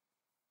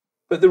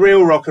 But the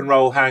real rock and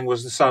roll hang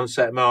was the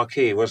Sunset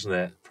Marquee, wasn't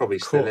it? Probably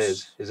still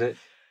is it?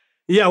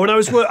 Yeah, when I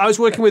was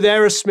working with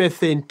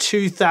Aerosmith in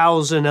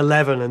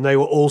 2011, and they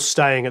were all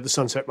staying at the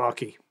Sunset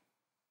Marquee.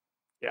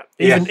 Yeah,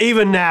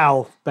 even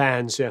now,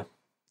 bands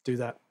do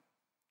that.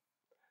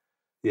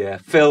 Yeah,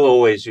 Phil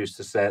always used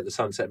to stay at the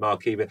Sunset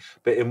Marquee, but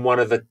in one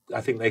of the,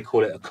 I think they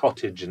call it a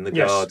cottage in the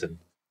garden.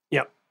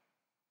 Yeah,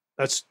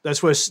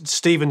 that's where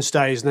Stephen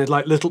stays, and they're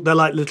like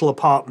little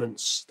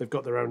apartments. They've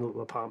got their own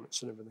little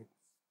apartments and everything.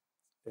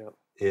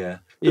 Yeah.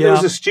 But there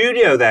was a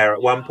studio there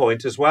at one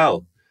point as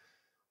well.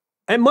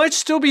 It might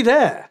still be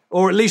there,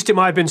 or at least it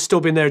might have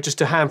still been there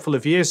just a handful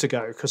of years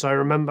ago, because I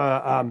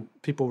remember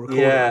people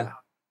recording that.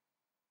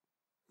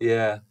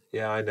 Yeah,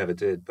 I never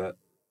did, but...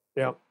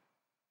 Yeah.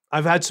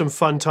 I've had some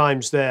fun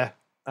times there.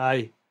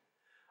 I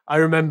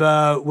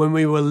remember when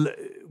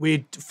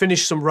we'd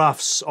finished some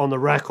roughs on the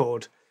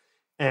record,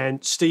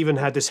 and Stephen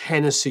had this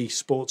Hennessy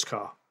sports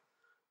car.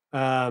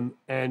 But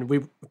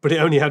it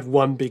only had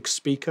one big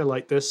speaker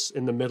like this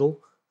in the middle,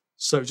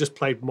 so it just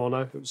played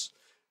mono. It was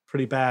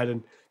pretty bad,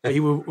 and we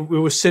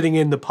were sitting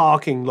in the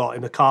parking lot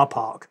in the car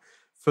park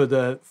for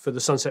the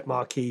Sunset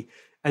Marquee,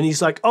 and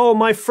he's like, "Oh,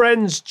 my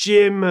friends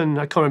Jim and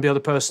I can't remember the other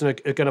person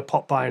are going to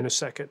pop by in a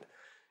second.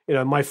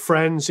 My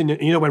friends." And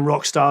when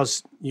rock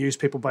stars use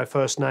people by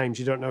first names,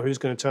 you don't know who's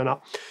going to turn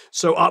up.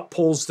 So up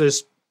pulls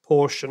this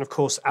Porsche, and of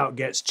course out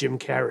gets Jim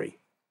Carrey.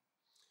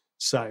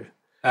 So.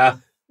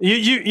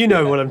 You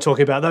know what I'm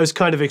talking about, those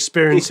kind of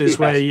experiences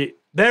where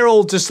they're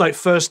all just like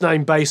first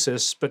name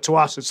basis, but to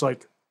us it's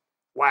like,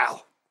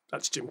 wow,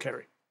 that's Jim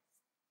Carrey.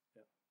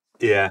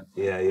 Yeah.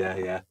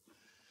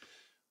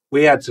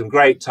 We had some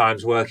great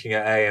times working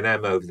at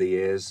A&M over the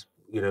years,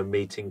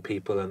 meeting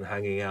people and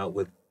hanging out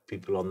with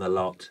people on the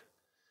lot.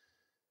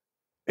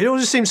 It all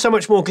just seems so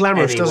much more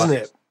glamorous, doesn't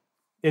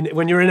it?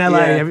 When you're in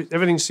LA,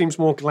 everything seems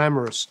more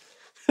glamorous.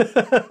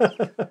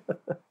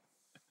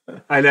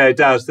 I know it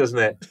does, doesn't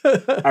it?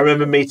 I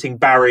remember meeting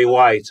Barry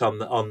White on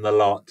the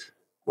lot.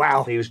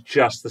 Wow, he was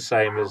just the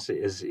same as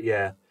it's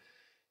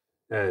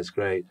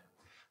great.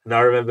 And I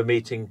remember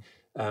meeting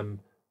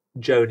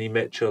Joni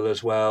Mitchell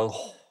as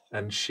well.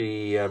 and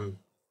she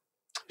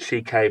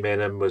came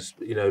in and was,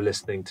 you know,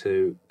 listening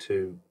to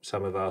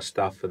some of our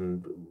stuff,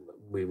 and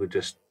we were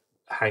just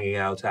hanging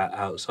out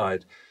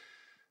outside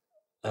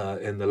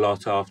in the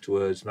lot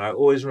afterwards. And I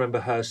always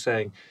remember her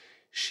saying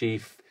she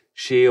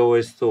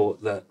always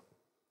thought that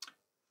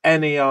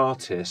any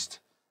artist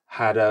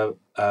had a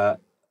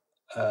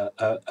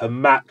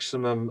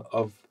maximum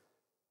of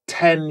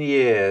 10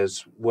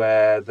 years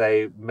where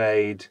they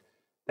made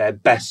their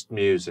best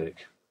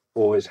music.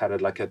 Always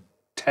had like a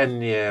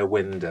 10-year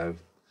window.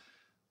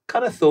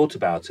 Kind of thought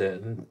about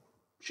it, and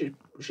she's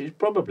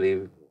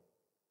probably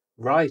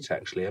right,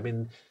 actually. I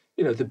mean,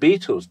 you know, the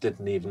Beatles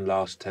didn't even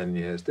last 10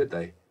 years, did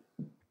they?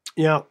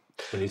 Yeah.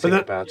 When you think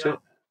about it.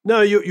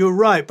 No, you're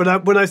right.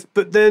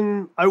 But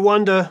then I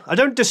wonder, I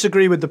don't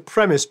disagree with the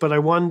premise, but I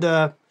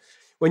wonder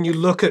when you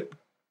look at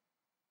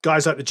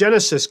guys like the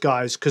Genesis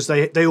guys, because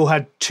they all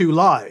had two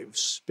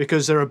lives,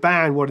 because they're a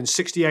band, in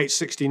 68,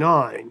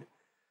 69.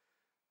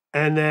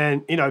 And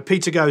then, you know,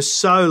 Peter goes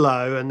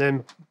solo, and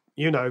then,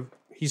 you know,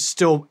 he's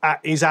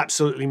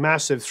absolutely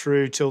massive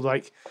through till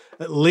like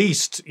at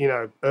least, you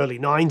know, early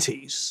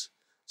 90s.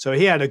 So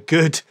he had a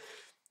good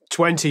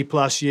 20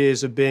 plus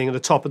years of being at the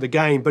top of the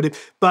game,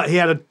 but he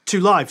had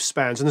two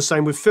lifespans, and the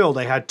same with Phil.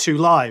 They had two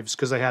lives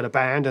because they had a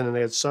band and then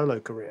they had solo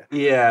career.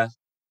 Yeah.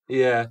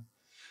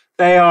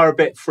 They are a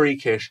bit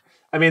freakish.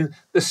 I mean,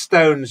 the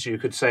Stones, you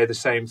could say the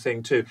same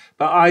thing too,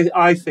 but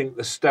I think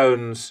the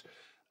Stones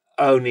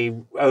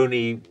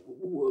only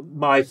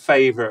my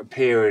favourite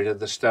period of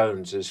the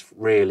Stones is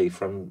really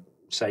from,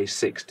 say,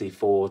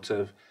 64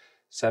 to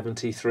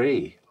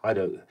 73. I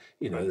don't,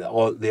 you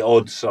know, the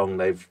odd song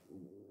they've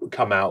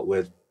come out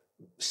with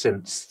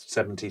since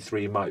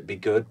 73 might be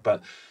good,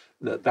 but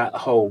that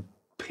whole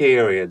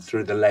period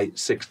through the late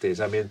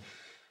 60s, I mean,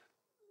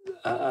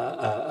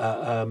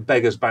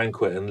 Beggar's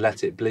Banquet and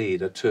Let It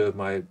Bleed are two of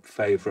my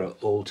favourite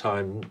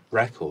all-time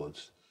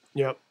records.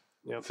 Yep.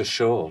 For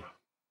sure.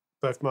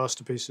 Both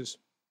masterpieces.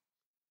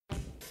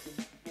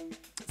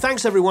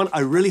 Thanks, everyone.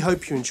 I really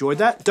hope you enjoyed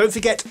that. Don't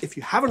forget, if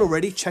you haven't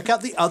already, check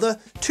out the other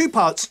 2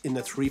 parts in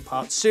the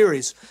 3-part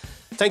series.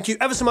 Thank you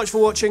ever so much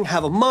for watching.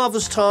 Have a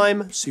marvellous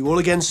time. See you all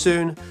again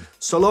soon.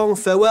 So long,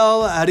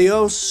 farewell,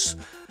 adios,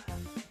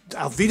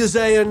 auf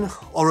Wiedersehen,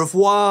 au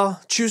revoir,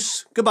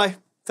 tschüss, goodbye,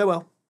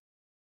 farewell.